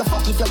Maradona. But you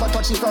fuck if you go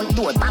touch the front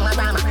door,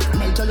 Bamarama.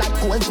 Melt you like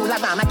cold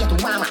Jularama, get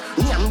warmer.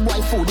 Yam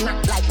boy food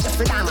not like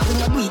Jeffrey Dahmer. When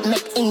you do it,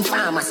 make in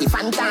pharmacy,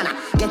 Fantana.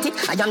 Get it?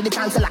 I am the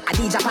chancellor,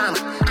 Adija Palmer.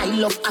 I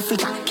love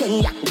Africa,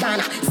 Kenya,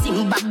 Ghana,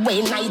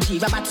 Zimbabwe,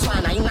 Nigeria,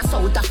 Botswana. In a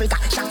South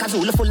Africa, Shaka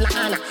Zulu full of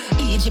honor.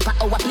 Egypt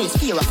at our place,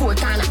 fear of 4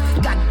 corner.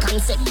 God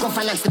concept,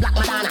 governance, the black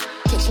Madonna.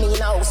 Catch me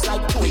in a house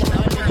like Tony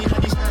Montana.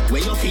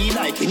 Where you feel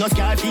like you no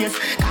scar face.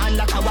 Can't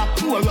like a walk,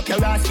 pour up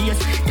your ass face.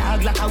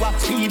 Dog like a walk,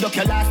 speed up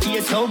your last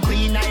face. So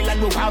Green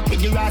Island, we walk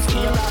with your ass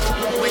face.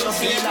 Where you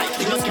feel like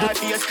you no scar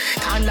face.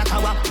 Can't like a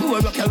walk, pour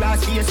up your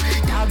ass face.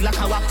 Dog like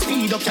a walk,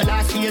 speed up your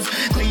last face.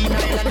 Green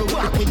Island, we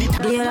walk with it.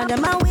 Deal of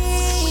them a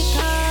weak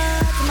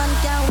heart. Man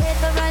can't wait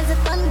to rise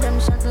it on them.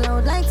 Shut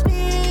loud like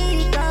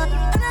speaker.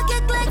 And I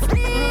kick like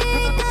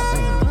speaker.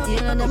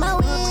 Deal of them a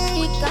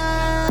weak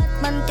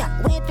heart. Man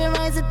can't wait to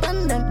rise it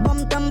on them.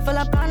 Bum thumb full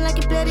of pan like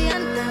you play the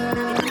anthem.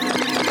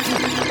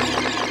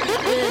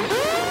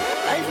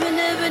 Life me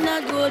never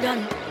not good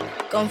on.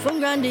 Come from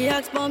Grandy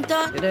Axe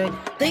Pumpta.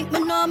 Think me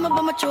know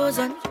but my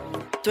chosen.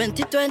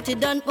 2020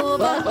 done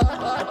over.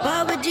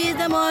 Power with G's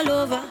them all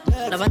over.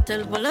 Now I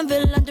tell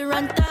Bollanville and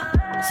Duranta.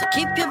 So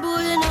keep your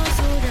booty no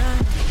soda.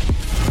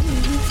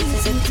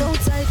 Sit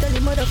outside tell the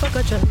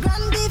motherfucker try.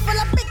 Grandy full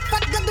of big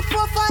fat got the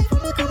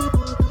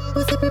 4-5.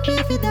 Pussy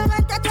prepare for that.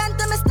 Right at time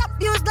me stop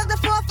use like the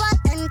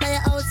 4-5.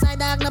 Entire outside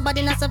dog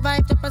nobody not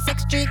survive. Chop a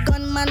 6-3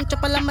 gunman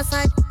chop all on my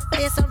side.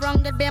 Face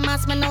around that bear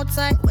mask man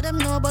outside. What them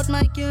know about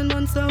my kill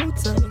months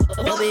outside?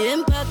 Bobby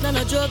impact and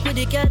a joke with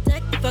the cat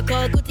tech. If I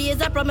call good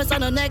is a promise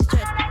on the next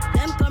threat.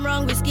 Them come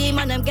wrong with scheme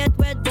and them get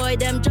wet. Boy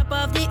them chop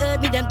off the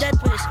earth with them dead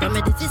wish. From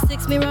me this is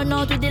 6 me run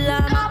out with the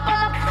llama.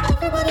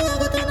 Everybody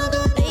have a turn a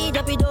gun. Hey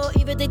dappy do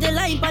even take the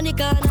line pan the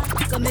corner.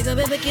 Come make a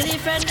baby kill the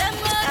friend them.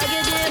 I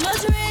get them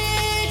must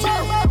reach.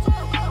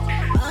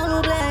 I'm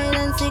no blind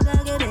and sick I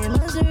get them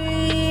must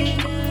reach.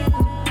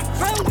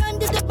 From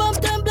Gandhi to bump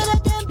them blood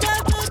at them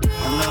dark like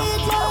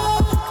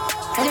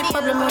any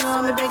problem you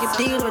know me beg you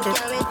deal with it.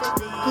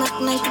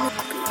 Not night.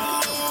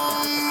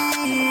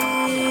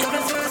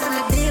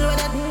 Deal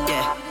with it.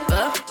 Yeah.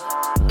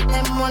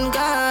 M1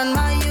 gun,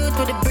 my youth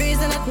with the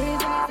breeze in it.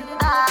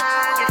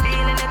 You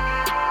feeling it?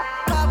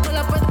 Pull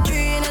up with 3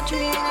 in a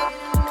tree.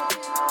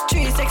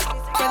 3-6.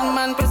 Bad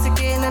man press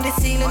again on the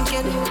ceiling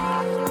kid.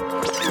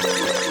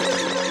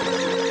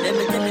 Let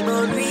me tell you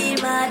about real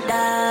my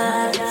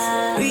dogs.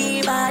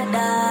 Real my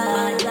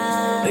dogs.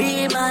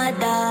 Real my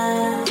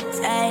dogs.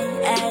 Hey,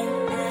 hey.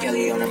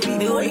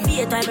 Me only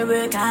be a time to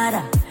work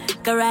harder.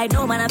 Cause right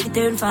now, man, I fi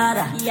turn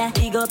father. Yeah,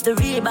 dig up the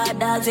real bad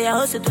dogs. They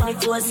hustle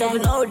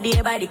 24/7 out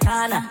there by the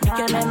corner. You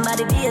can remember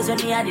the days when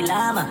we had the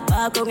llama.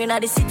 Back home in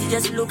the city,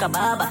 just look a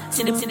baba.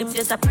 See them,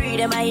 just a pre,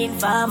 them I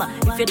ain't farmer.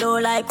 If you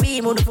don't like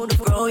me, move the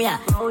pro, yeah.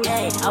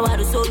 Hey, I want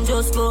the sun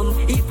just come.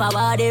 If I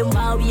want them,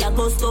 wow, we are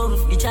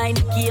custom. You trying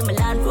to keep my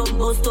land from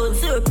Boston.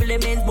 Circle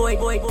element, boy,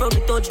 from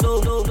the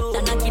touchdown.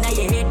 The knocking at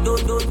your head,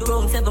 don't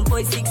wrong.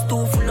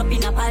 7.62, full up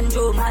in a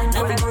pandro.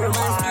 Nothing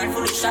romance, still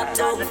full of shot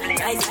down.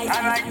 Ice,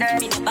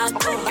 me in the back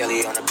down.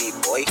 Kelly on a beat,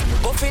 boy.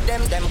 Go for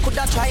them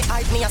coulda try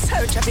hide me a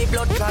search every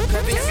blood clot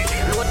crevice.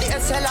 Load the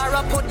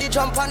SLR, put the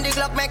jump on the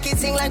Glock, make it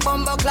sing like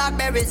bumbo clot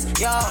berries.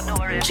 Yeah,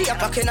 3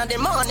 o'clock in the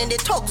morning, the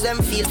thugs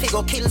them feel fi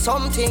go kill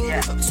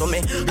something. So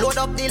me load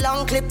up the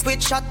long clip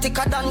with shot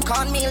thicker than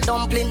cornmeal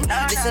dumpling.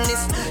 Listen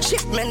this,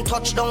 shipment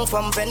touchdown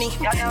from Benny.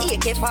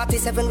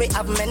 AK-47 we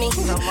have many.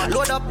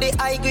 Load up the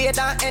high grade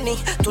and any.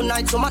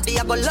 Tonight somebody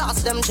I go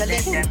lost them jelly.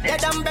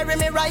 Dead and bury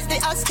me rise the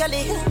ass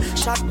Kelly.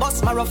 Shot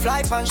bust my rough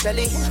life and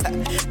Shelly.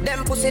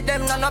 Them pussy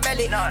them no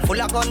belly.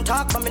 Full of gun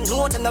talk but me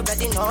know them no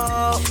ready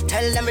no.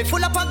 Tell them we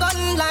full up a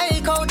gun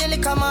like how the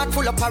liquor mart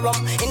full up a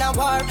rum. In a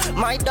war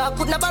my dog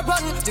could never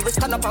run. We will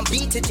stand up and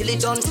beat it till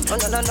it done.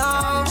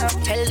 No.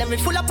 Tell them we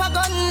full up a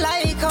gun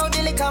like how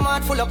the liquor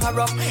mart full up a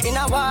rum. In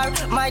a war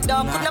my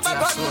dog could never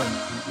run.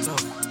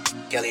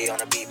 Kelly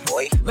on a beat,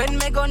 boy. When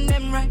me gun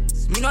them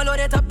rise, me no load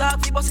it up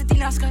dog, fi bust it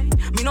in a sky.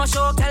 Me no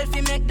show tell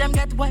fi make them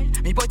get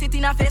wild. Me put it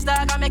in a face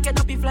dog and make it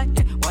up if fly.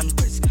 Yeah, one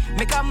press,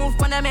 make a move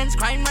on them ends.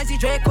 Crime rise the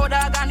Draco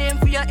dog and aim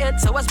for your head.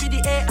 So what's be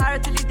the AR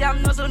till the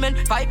damn nuzzle man.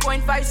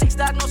 5.56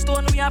 dog no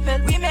stone we appel.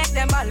 We make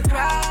them all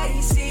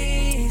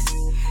crisis.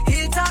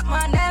 Hilltop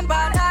man them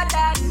better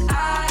than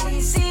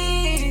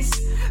ISIS.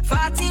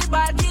 40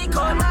 body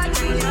come and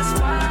genius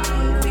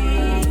one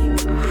week.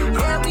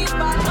 Yeah we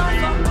back up.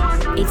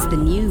 It's the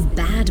new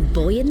bad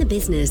boy in the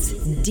business,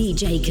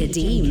 DJ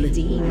Khadeem.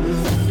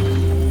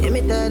 Yeah,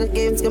 me tired of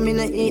games coming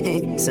to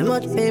eat. So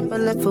much paper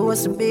left for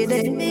us to be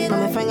there.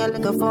 Now my finger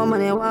like a form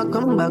and I walk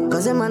come back.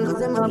 Cause them man,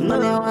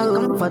 money I walk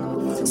come fat.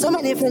 So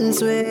many friends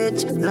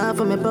switch. Now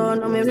for me poor,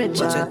 now me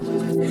rich.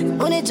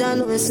 Only John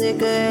know my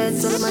secret.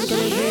 So the man can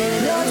be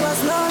it. Don't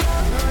trust no,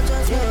 don't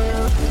trust you.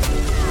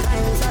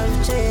 Times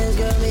have changed,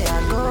 girl, me a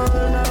gold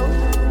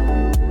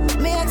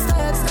now. Me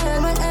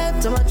extend my head.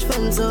 Too much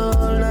friends all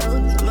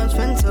out. Too much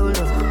friends all out.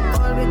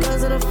 All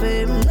because of the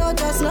fame. No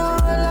trust, no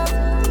love.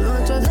 No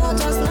trust, no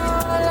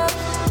love.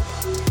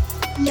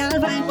 Y'all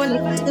vibe on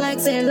it like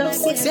say love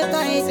 6 your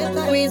tight.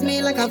 Squeeze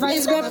me like a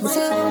vice grip.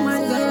 Oh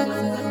my god.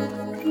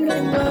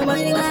 Oh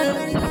my god.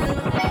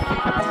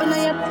 When I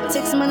have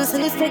 6 minutes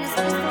in the sticks.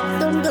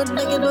 Don't go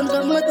beg it, don't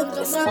come with it.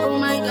 Oh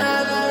my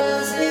god.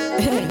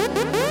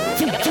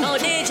 Oh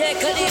DJ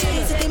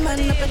Khadeem. City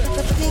man up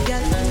at the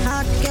girl.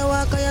 Hard can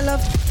walk on your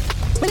love.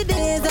 When the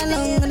days are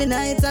long and the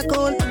nights are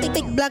cold.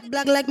 Big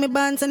black like me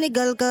bands and the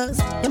girl cause.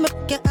 You make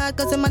it hard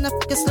cause the man a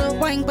fuck you slow.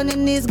 Wine when the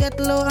knees get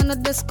low on the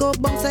disco.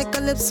 Bounce like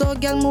calypso,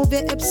 girl move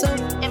your hips so.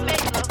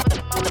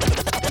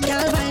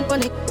 Girl wine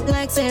pon it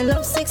like say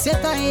love 6 you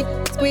tight.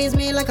 Squeeze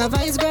me like a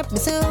vice grip. Me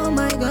say oh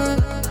my god.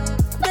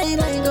 Die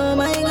like oh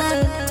my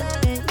god.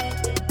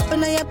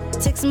 When I have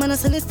 6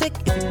 minutes in the stick.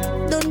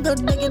 Don't go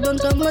beg it, don't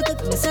come with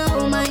it. Me say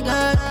oh my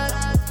god.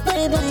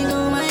 Die like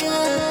oh my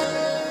god.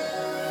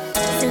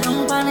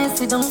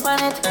 Sit don't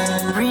panic,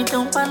 breathe,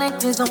 don't panic,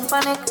 please don't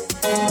panic.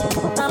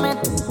 Slam it,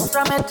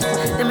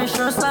 let me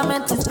sure slam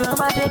it, it's girl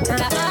magic. The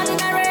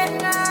ordinary,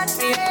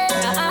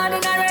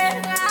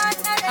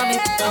 I'm in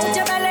out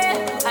your belly.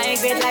 I ain't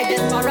great like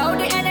this for out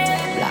the enemy.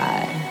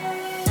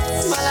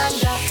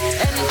 Malanja,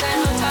 anytime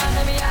I'm trying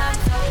to be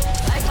answer.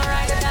 Like my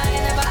rider down,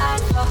 you never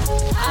ask for.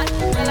 I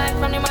the life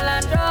from the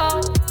Malandro.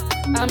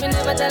 I mean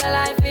never tell a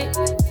lie fit.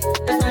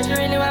 That's why she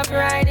really want to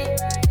ride it.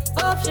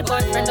 Hope she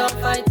boyfriend don't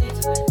fight it.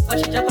 But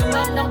she drop a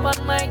man down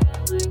on my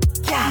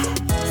yeah.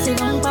 Sit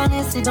don't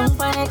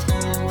panic.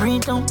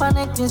 Breathe, don't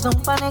panic, please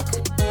don't panic.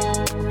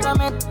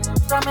 From it.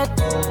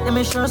 Let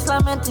me sure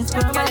slam it, it's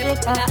girl magic.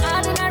 In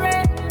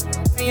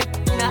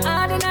the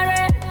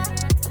ordinary.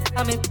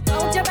 I'm in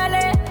out your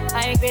belly. I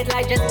ain't great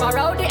like just for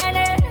out the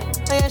enemy.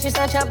 Oh yeah, she's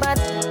such a bad.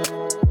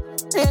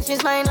 Yeah,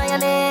 she's mine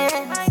lioness.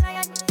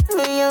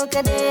 You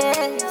can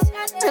dance.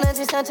 And then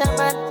she's such a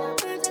bad.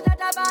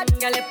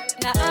 Girl, in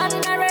the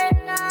ordinary.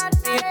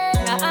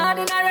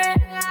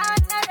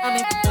 I'm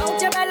in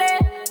out your belly.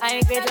 I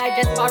ain't great like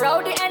just for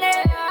out the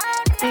enemy.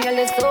 Girl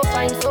is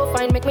so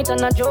fine, make me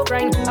turn a joke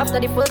grind. After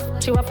the first,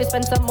 she want to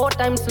spend some more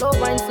time. Slow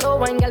wine,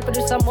 girl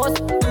produce some more.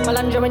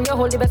 Malandra when you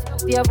hold the best,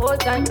 the whole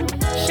time.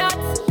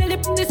 Shots, the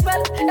lip, the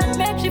spell, that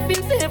makes she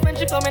feel safe when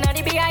she coming at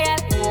the BIL.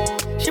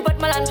 She put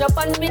Malandra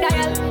on speed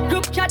dial.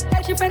 Group chat,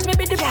 tell she friends me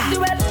be the best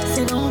well.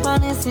 Sit don't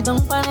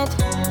panic,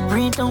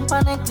 breathe, don't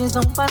panic, please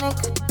don't panic.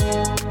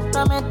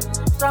 From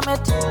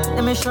it,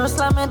 let me sure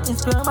slam it,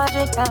 it's girl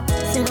magic.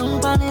 Sit don't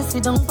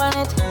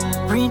panic,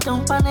 breathe,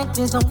 don't panic,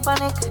 please don't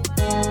panic.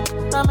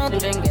 From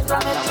it.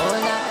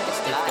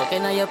 Stick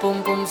in your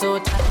pum pum so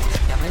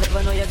tight. Your I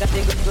never know you got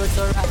the good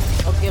so right.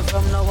 Okay,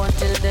 from now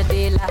until the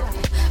daylight.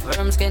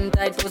 Firm skin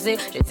tight pussy.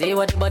 She see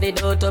what the body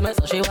do to me,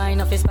 so she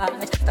wind off his spine.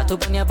 Tattoo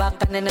on your back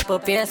and then the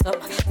puppy ass up.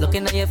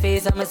 Looking at your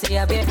face, I'ma see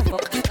a baby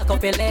fuck. Lock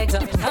up your legs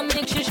up. I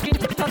make she scream,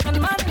 fucking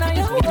man now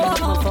you.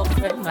 I'm a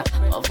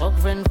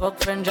fuck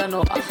friend, you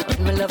know.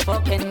 When me love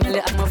fucking,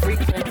 I'm a freak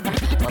friend.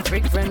 A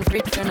freak friend.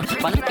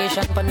 On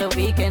vacation, on the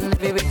weekend,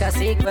 every week a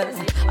sequel.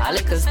 I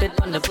like a spit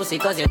on the pussy,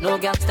 cause you know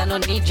gangsta no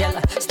need gel.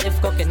 Stiff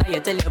cooking, now you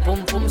tell your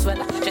boom boom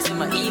swell. Just in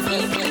my EV.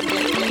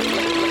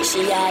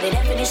 She are the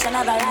definition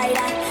of a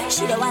rider.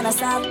 She don't wanna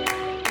stop. Beat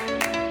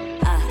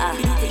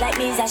it like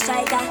me is a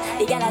striker.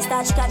 The girl a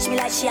start catch me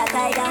like she a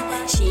tiger.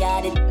 She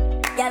are the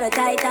girl a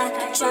tighter.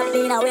 Trapped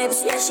in a web,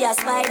 swear she a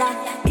spider.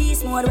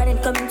 Beast mode when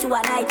it coming to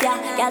a night, yeah.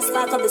 Girl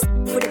spark up the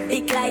with a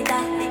big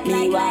lighter.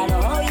 Me wanna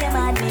know how you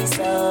mad me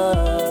so,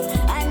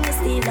 and me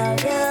still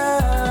love you.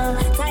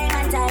 Time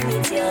and time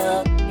with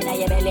you. Inna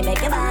your belly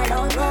make your man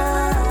out go.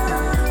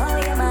 How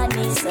you mad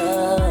me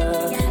so,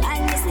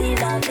 and me still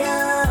love you.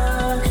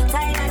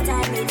 Time and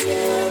time with you.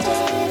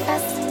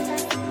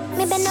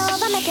 Me bend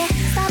over, make you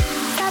stop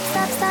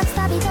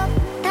it up.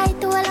 Tight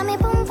to all of me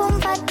boom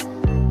fat.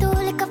 Too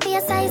lick up for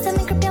your size, so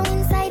me grip you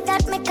inside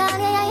that. Me call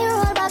you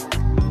roll back.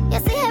 You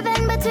see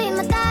heaven between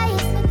my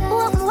thighs.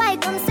 Open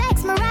wide, come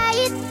sex me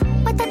right.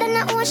 Wetter than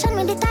the ocean,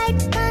 me the tide.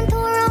 Can't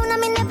turn around, I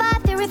me never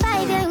have to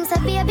revive you. Him say,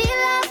 baby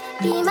love,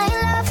 be my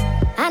love.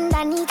 And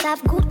I need to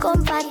have good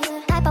comfort.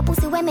 Type of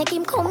pussy where make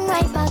him come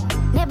right back.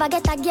 Never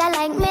get a girl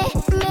like me.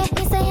 Me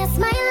say yes,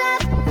 my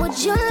love. Would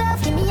you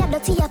love? Give me a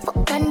dirty, a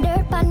fuck and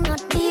dirt and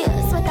not beer.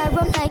 Sweat I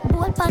run like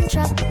bolt pan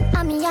trap.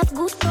 And me have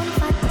good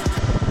comfort.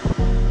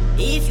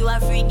 If you are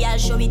free, girl,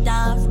 show it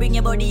off. Bring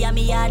your body on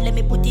me yard, let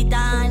me put it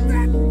on.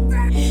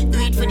 Do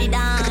it for the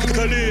dance.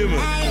 Khadeem.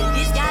 Hey,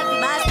 this girl be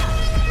basta.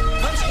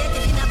 Come she get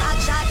it in a back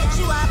shot.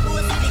 She want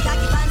post with the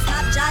cocky pan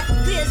Snapchat.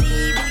 Crazy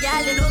evil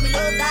girl, you know me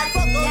love that.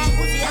 Fuck up she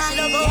pussy and she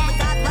love up me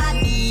talk bad.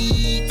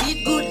 Beat it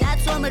good,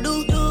 that's what me do.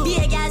 Be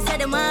a girl say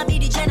them want be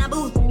the Jenna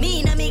boo.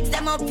 Me na mix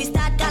them up fi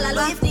start call a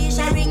if they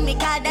shall ring me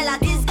call Della.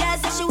 This girl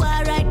say she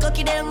want ride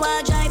cocky, them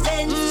want drive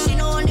Benz. She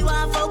know only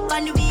want fuck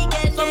on the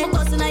weekend. From a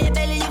bustin' on your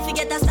belly, you fi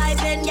get a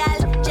stipend, girl.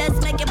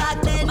 Just make it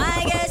back then.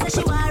 My girl say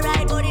she want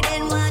ride body,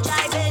 then want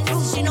drive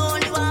Benz. She know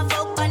only want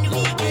fuck on the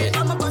weekend.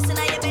 From a bustin'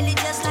 on your belly,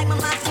 just like my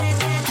Mac 10.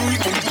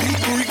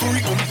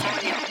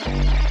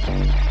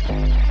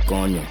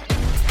 Coño,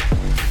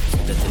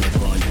 siéntate en el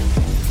coño.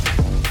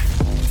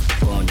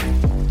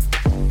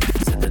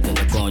 Siéntate en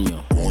el coño.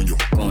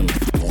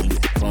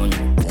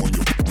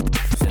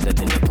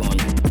 Siéntate en el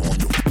coño.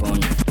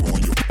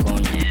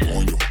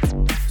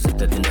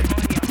 Siéntate en el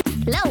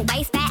low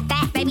bass, fat,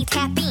 baby,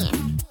 tap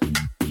in.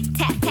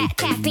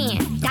 Tap in.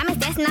 Diamonds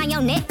dancing on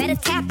your neck, better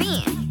tap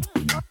in.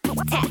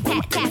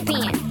 Tap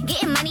in.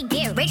 Getting money,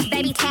 get rich,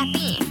 baby, tap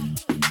in.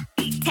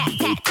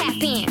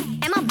 Tap in.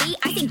 MLB,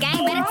 icy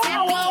gang, better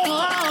tap in.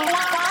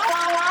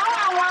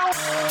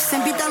 Se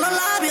empitan los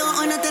labios,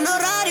 hoy no tengo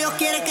horario.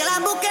 Quiere que la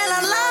busque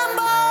la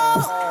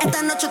Lambo.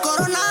 Esta noche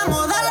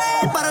coronamos,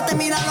 dale, para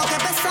terminar lo que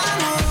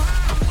empezamos.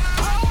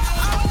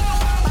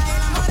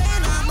 Baila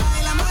morena.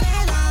 Baila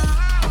morena.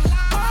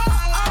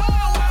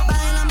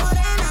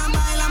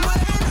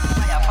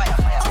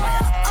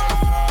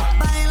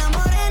 Baila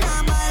morena.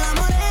 Baila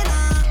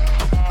morena.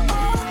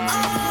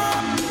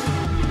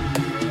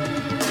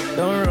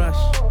 Don't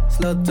rush,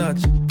 slow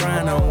touch,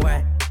 brown and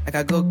white. Like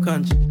I go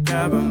country,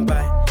 grab and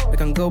buy. We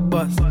can go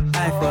bust,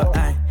 eye for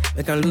eye.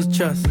 We can lose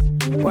trust.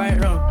 White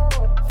rum,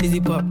 fizzy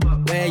pop.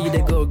 Where you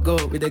they go,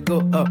 we they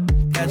go up.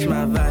 Catch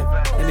my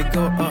vibe, let me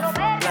go off.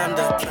 Land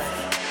the track.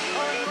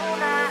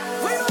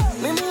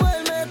 Mi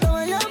mujer me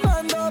estaba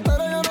llamando,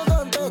 pero yo no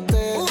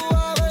contesté.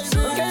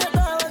 Porque yo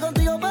estaba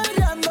contigo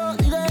peleando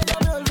y de ella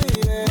me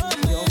olvidé.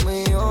 Dios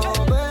mío,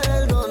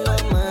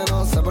 perdóname, no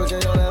sé por qué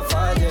yo le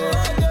fallé. Yo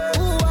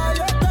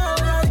estaba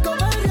en la disco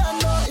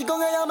peleando y con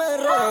ella me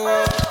regué.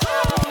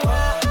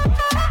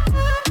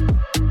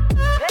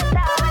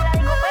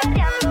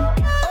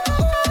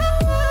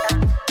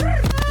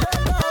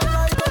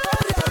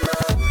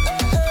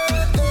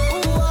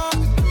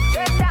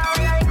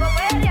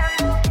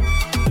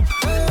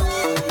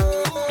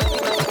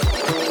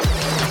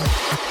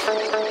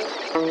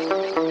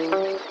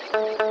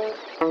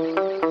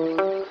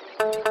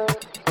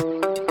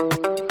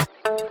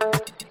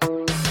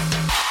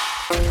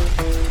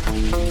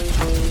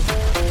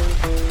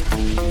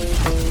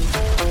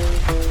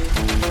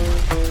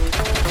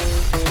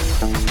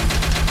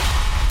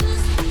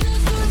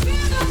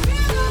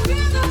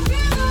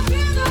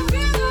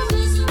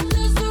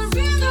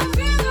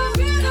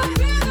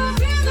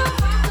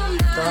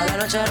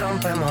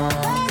 Rompemos,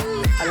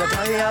 al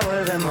otro día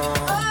volvemos.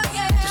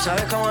 Tú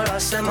sabes cómo lo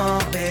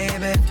hacemos,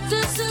 baby.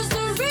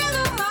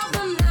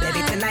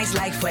 Baby, tonight's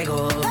like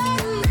fuego.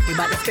 We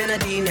bout to spend the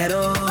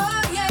dinero.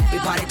 We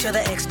party to the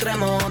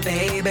extremo,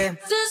 baby.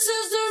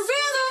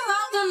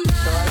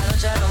 Toda la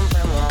noche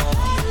rompemos,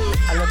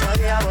 al otro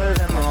día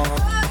volvemos.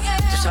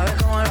 Tú sabes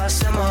cómo lo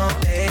hacemos,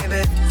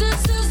 baby.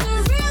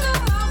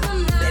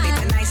 Baby,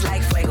 tonight's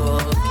like fuego.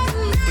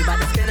 We bout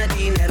to spend the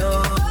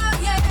dinero.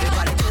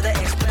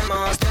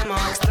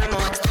 extremo,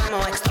 extremo,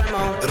 extremo,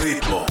 extremo.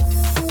 Ritmo.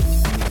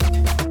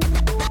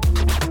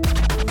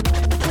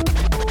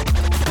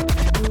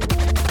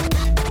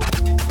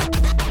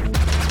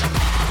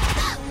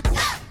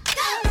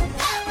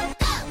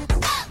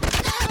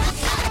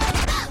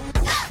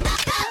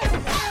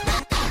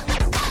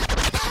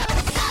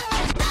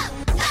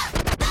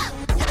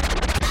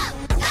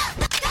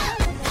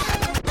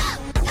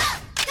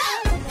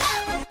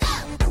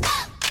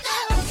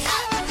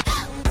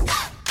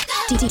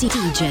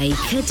 DJ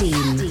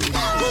Khadeem.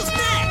 Who's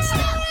next?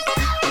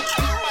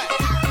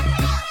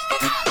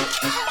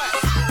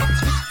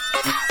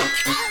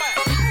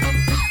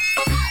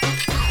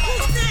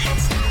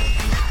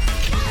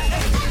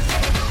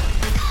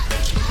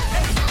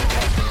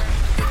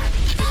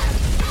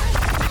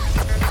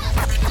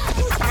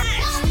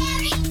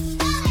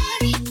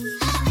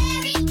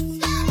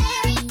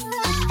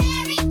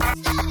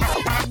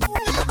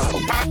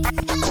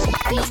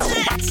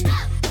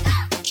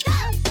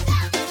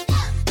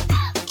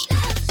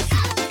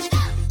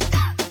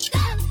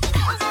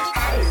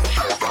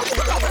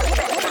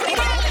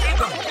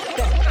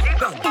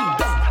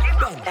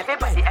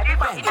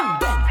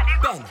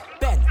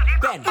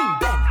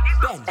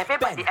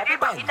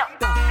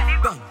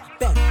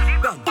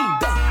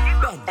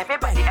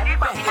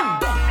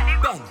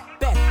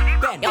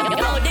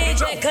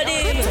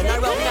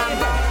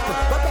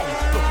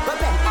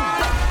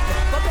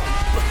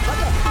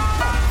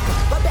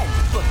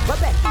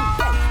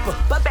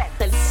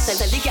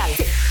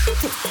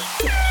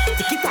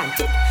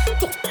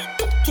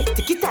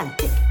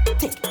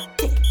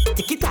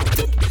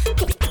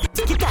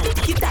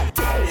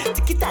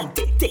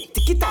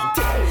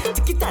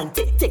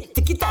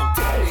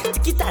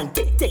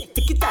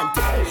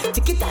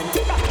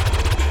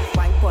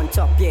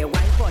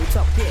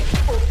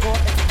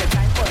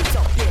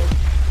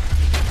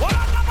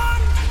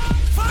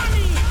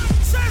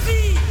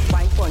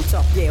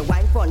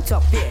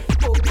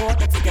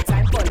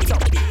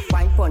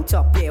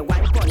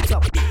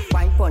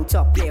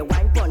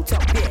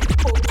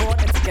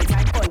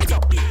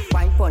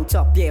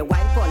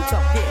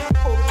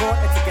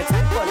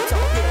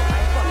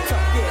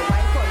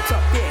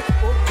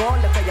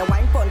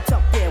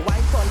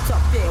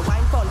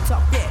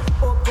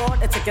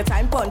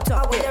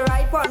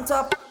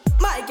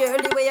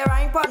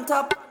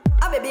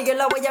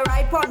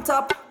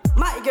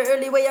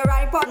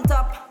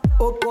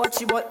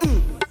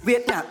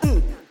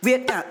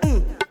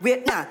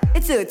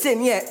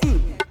 Yeah,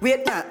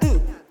 wait now,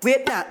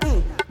 wait now,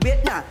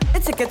 wait now.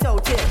 It's a get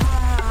out here.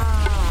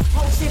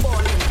 How she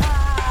ballin'?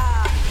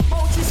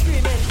 How she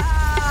screaming?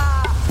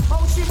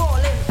 How she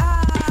ballin'?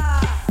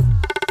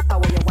 How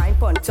will you wine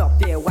pon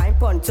top here? Wine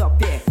pon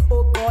top here.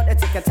 Oh God,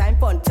 it's a time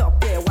pon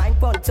top here. Wine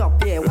pon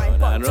top here. Wine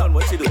pon top.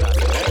 What she do? She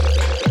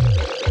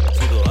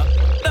go up,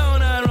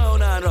 down and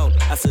round and round.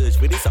 I search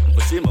for this something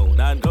for Simone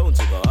and round.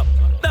 She go up,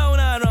 down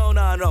and round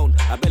and round.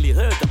 I belly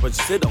hurt up when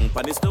she sit down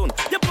on the stone.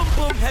 You boom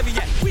boom heavy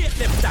yeah, weight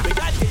lifter. We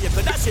got you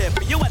for that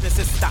shape, you and the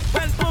sister.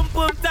 When boom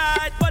boom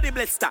tight, body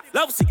blister.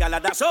 Love sick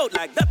and dash out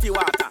like dirty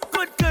water.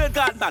 Good girl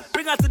gone bad,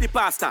 bring her to the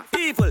pastor.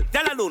 People,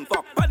 tell alone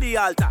fuck on the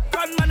altar.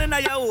 Gunman in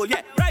your hole,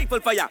 yeah, rifle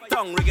fire.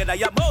 Tongue ring in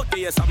your mouth, do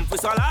you something for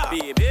swallow.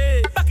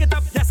 Baby, back it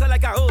up, yes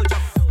like a whole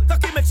jump.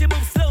 Tucky make she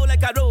move slow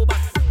like a robot.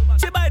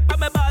 She bite by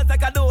my balls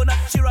like a donut.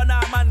 She run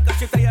her man cause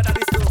she tired of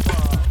the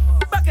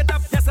stove. Back it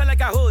up, yes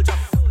like a whole jump.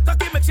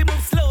 Tucky make she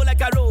move slow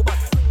like a robot.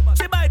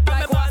 She bite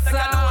by my balls like a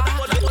donut.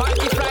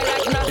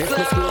 If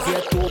you squeeze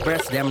your two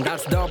breasts, them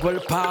that's double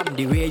palm.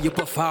 The way you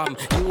perform,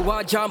 you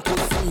a jump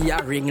pussy,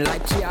 a ring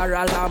like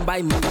Kiara Lamb.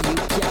 By me, you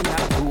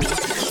cannot do.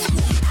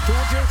 2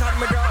 drink on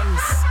me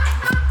dance,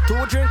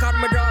 2 drink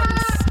on me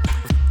dance,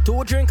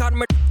 2 drink on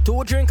me,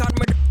 2 drink on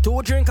me,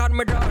 2 drink on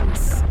me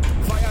dance.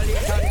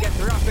 Violate and get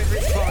rapid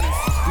response.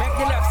 Make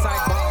the left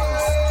side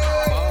bounce,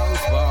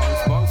 bounce,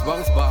 bounce, bounce,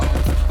 bounce,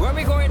 bounce. Where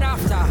we going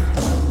after?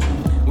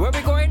 Where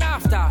we going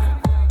after?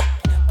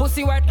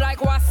 Pussy wet like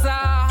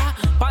wassa,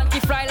 panty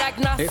fly like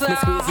NASA. If me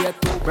squeeze your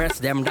two breasts,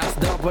 them that's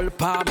double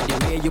palm.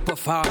 The way you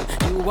perform,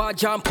 you a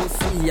jump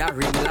pussy, a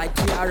ring like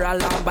Kiara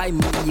Lamb. By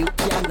me, you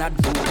cannot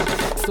do.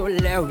 So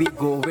there we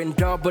go in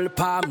double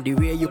palm. The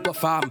way you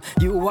perform,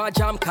 you a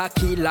jump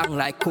cocky long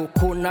like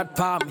coconut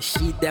palm.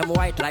 Sheet them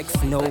white like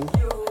snow.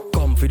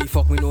 Come for the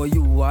fuck, me know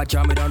you are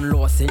jamming on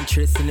lost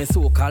interest in the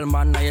so-called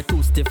man. Now you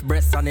two stiff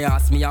breasts and they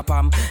ask me a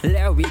palm.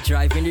 Let we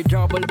drive in the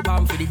double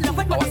palm for the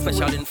our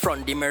special in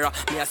front the mirror.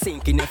 Me a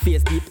sink in your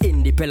face deep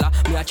in the pillar.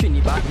 Me a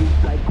Trinidad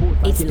like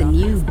it's the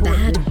new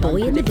bad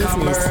boy in the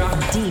business,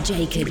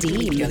 DJ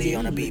Khadeem. Kelly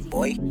on a beat,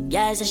 boy.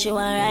 Girl say she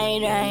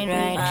want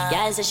ride.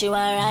 Girl say she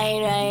want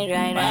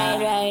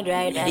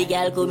ride. The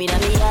girl come in a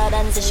me yard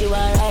and say she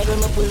want ride. When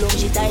me pull up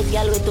she tight,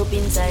 girl wet up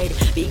inside.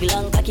 Big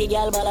long cocky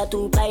girl, ball a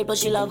 2 pipe, but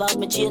she love out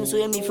me chain. So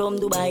me from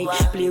Dubai.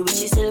 Play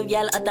with yourself,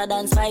 girl, hotter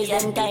than spice.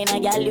 Them kinda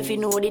girl, if you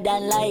know they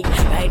don't like.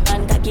 Right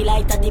man, cocky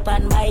like a tip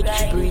and bike.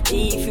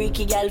 Pretty,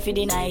 freaky girl for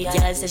the night.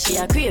 Girl say she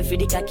a crave for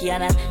the cocky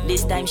and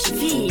this time she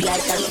feel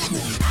like a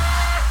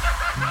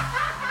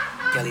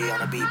Kelly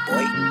on a beat,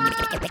 boy.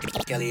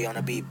 Kelly on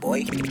a beat,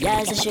 boy.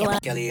 Yeah, so she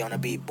want Kelly on a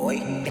beat, boy.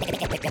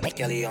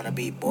 Kelly on a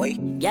beat, boy.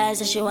 yeah,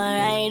 so she want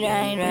ride.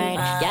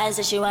 Yeah,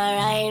 so she want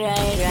ride.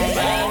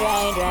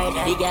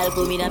 The girl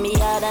come in a me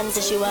yard and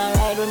say she want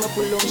ride. When me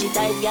pull on she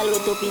tight, girl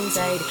wet up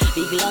inside.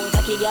 Big long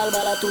cocky girl,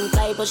 ball too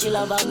tight, but she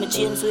love have me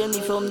chain swim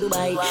me from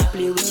Dubai.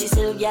 Play with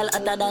herself, girl,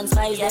 hotter than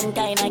spice. Them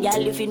kinda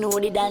girl if you know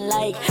they don't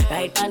like.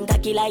 Right pan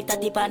cocky like a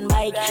tip and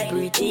bike.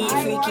 Pretty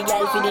freaky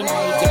girl for the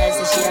night. Yeah,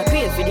 so she a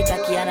crave for the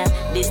cocky and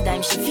this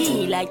time she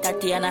feel like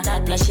Tatiana.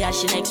 Plus she has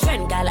she next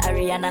friend called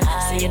Ariana.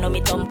 So you know me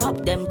thump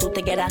up them two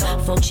together.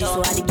 Fuck she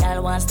so the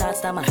girl want start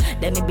stammer.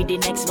 Then me be the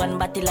next one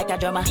batty like a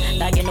drummer.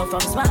 Dog you know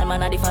from small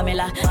man of the family.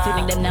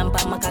 Feeling them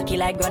namp on my cocky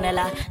like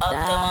granella.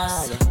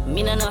 Dog,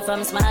 me no know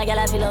from small girl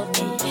if you love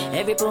me.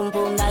 Every pum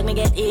pum dog me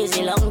get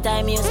easy. Long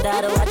time you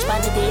start to watch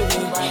on the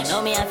TV.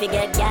 Know me I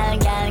forget gal.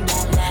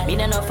 Me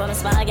no know from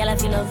small girl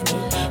if you love me.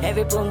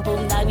 Every pum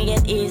pum dog me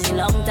get easy.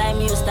 Long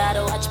time you start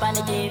to watch on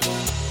the TV.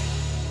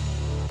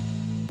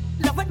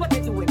 Love it what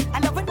you're doing. I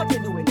love it what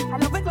you're doing. I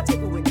love it what you're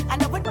doing. I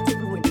love it what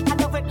you're doing. I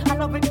love it. I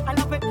love it. I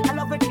love it. I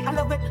love it. I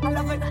love it. I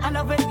love it. I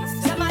love it.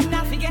 Some man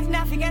not forget.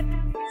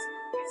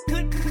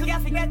 Good, you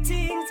forget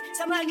things.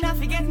 Some man not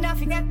forget.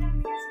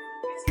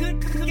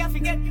 Good, you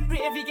forget.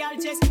 Every girl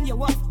just you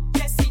walk.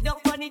 Just sit down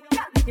on it,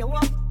 yeah, you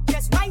walk.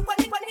 Just wipe on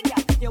it,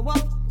 yeah, you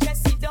walk.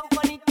 Just sit down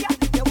on it, yeah,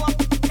 you walk.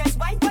 Just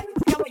wipe on it,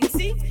 yeah, what you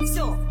see?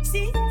 So.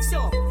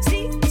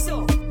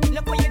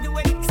 Look what you're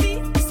doing.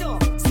 See.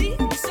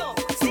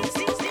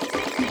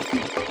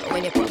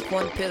 When you pop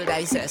one pill,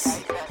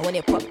 digest. When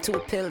you pop two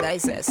pill,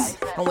 digest.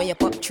 And when you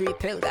pop three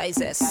pill,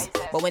 digest.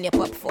 But when you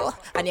pop four,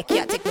 and you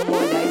can't take no more,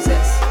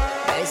 digest.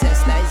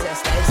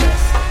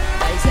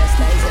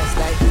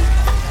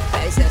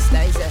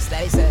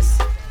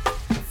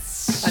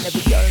 And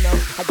every girl now,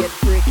 I get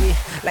freaky.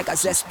 Like a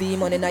zest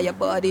demon in your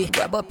body.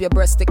 Grab up your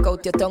breast, stick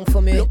out your tongue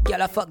for me. Look,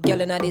 girl, I fuck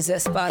girl in a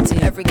zest party.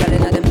 Every girl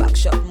in a them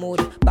backshot mood,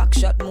 girl,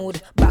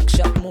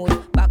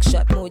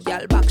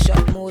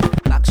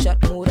 backshot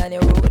mood, and you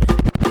rude.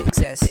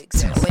 Excess.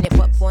 When you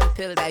pop one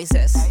pill,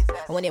 digest.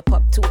 And when you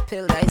pop two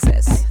pill,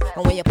 digest.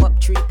 And when you pop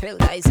three pill,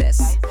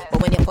 digest.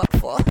 But when you pop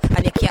four,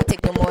 and you can't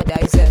take no more,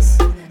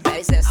 digest.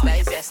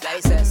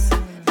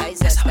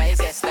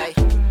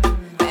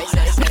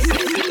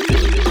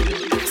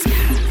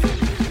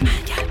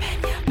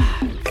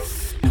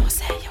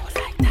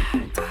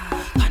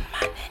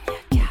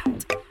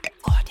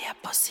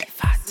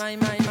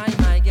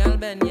 My girl,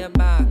 bend your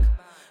back.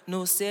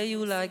 No say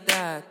you like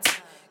that.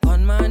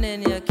 Gunman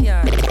in your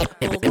cat.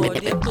 Oh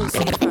God, your pussy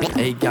fat.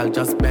 Hey girl,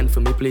 just bend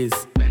for me please.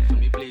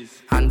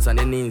 Hands on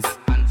your knees.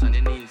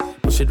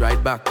 Push it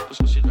right back.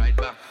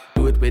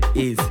 Do it with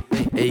ease.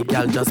 Hey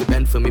girl, just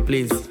bend for me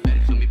please.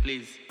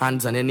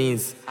 Hands on your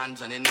knees.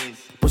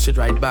 Push it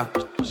right back.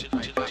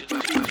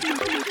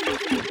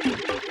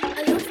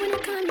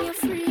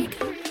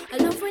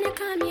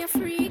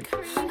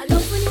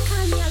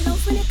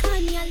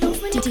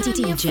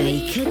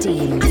 DJ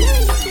Khadeem.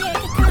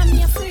 Call me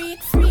a freak.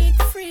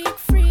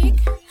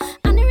 I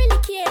don't really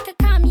care to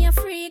call me a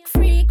freak.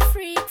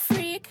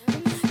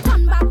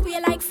 Turn back way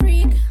like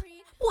freak.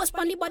 Post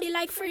on the body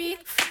like freak.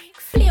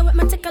 Play with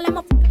my tickle and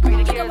my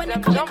nigga when I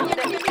come.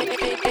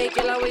 Hey,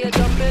 girl, when you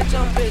jump it.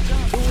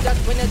 Do that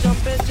when you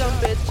jump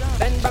it.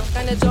 Bend back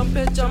and you jump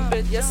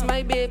it. Yes,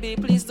 my baby,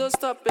 please don't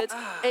stop it.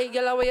 Hey,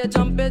 girl, when you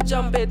jump it.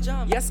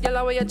 Yes,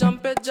 girl, when you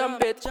jump it.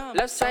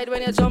 Left side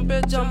when you jump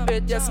it.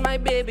 Yes, my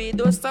baby,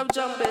 don't stop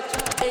jump it.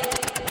 Hey.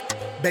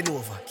 Bend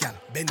over, girl,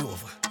 bend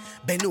over.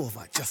 Bend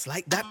over, just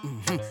like that,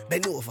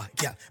 Bend over,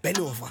 girl, bend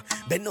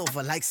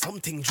over like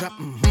something drop,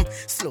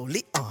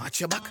 Slowly arch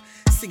your back,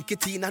 sink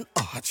it in and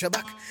arch your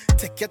back.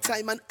 Take your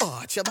time and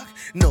arch your back.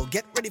 Now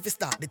get ready to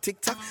start the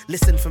tick-tock.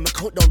 Listen from a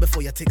countdown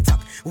before your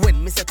tick-tock.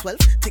 When me say 12,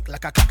 tick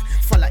like a clock.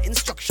 Follow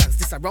instructions,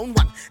 this around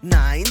 1,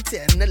 9,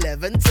 10,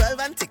 11, 12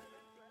 and tick.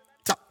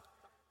 Tock,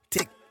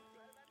 tick,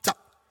 tock,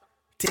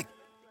 tick,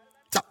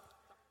 tock,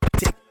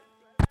 tick,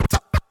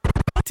 tock,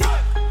 tick.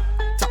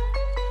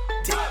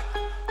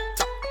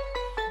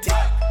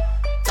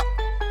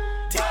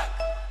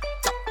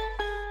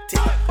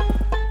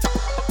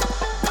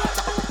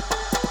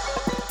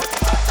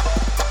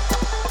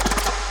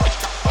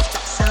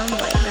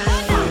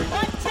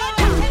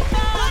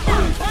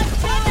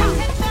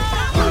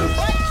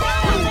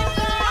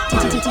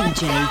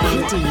 DJ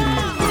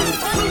Khadeem.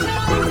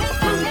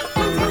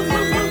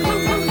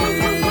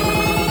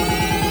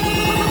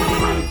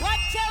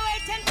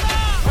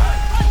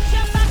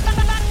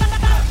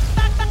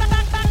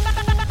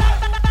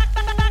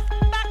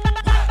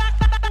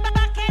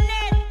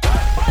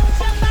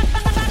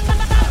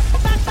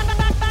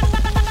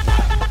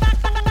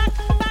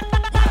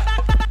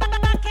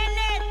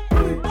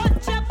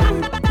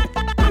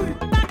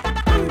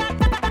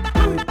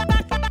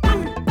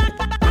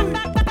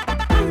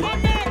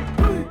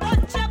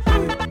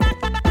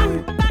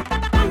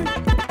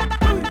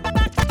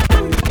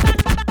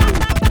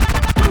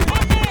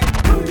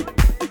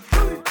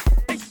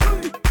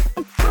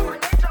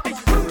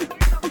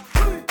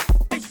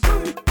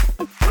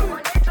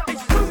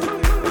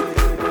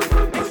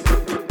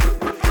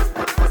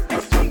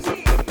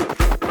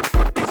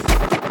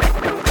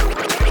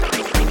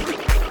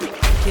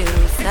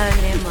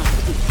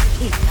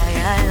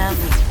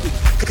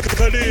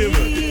 Khadeem.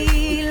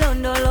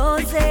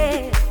 Ilondoloze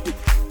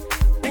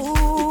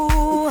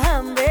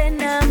uhambe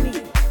nami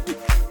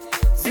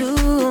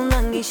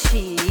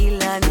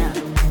zungangishilana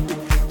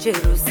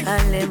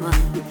Jerusalema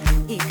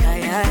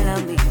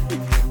ikayalami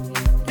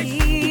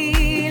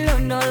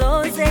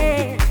ilondoloze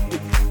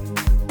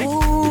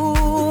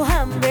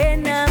uhambe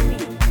nami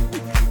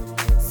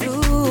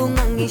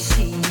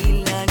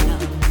zungangishilana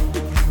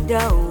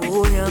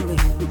dawo yami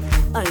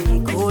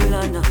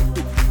ayikolana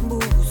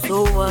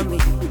buso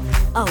wami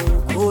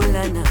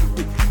awukolana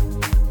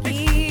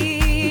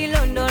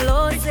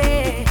ilondoloze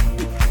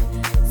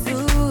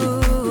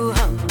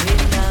zuhambe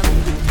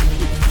nami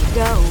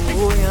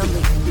dawo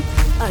yami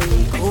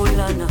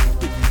ayikolana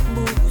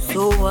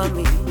buso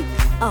wami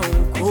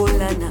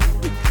awukolana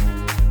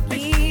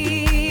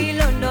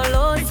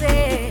ilondoloze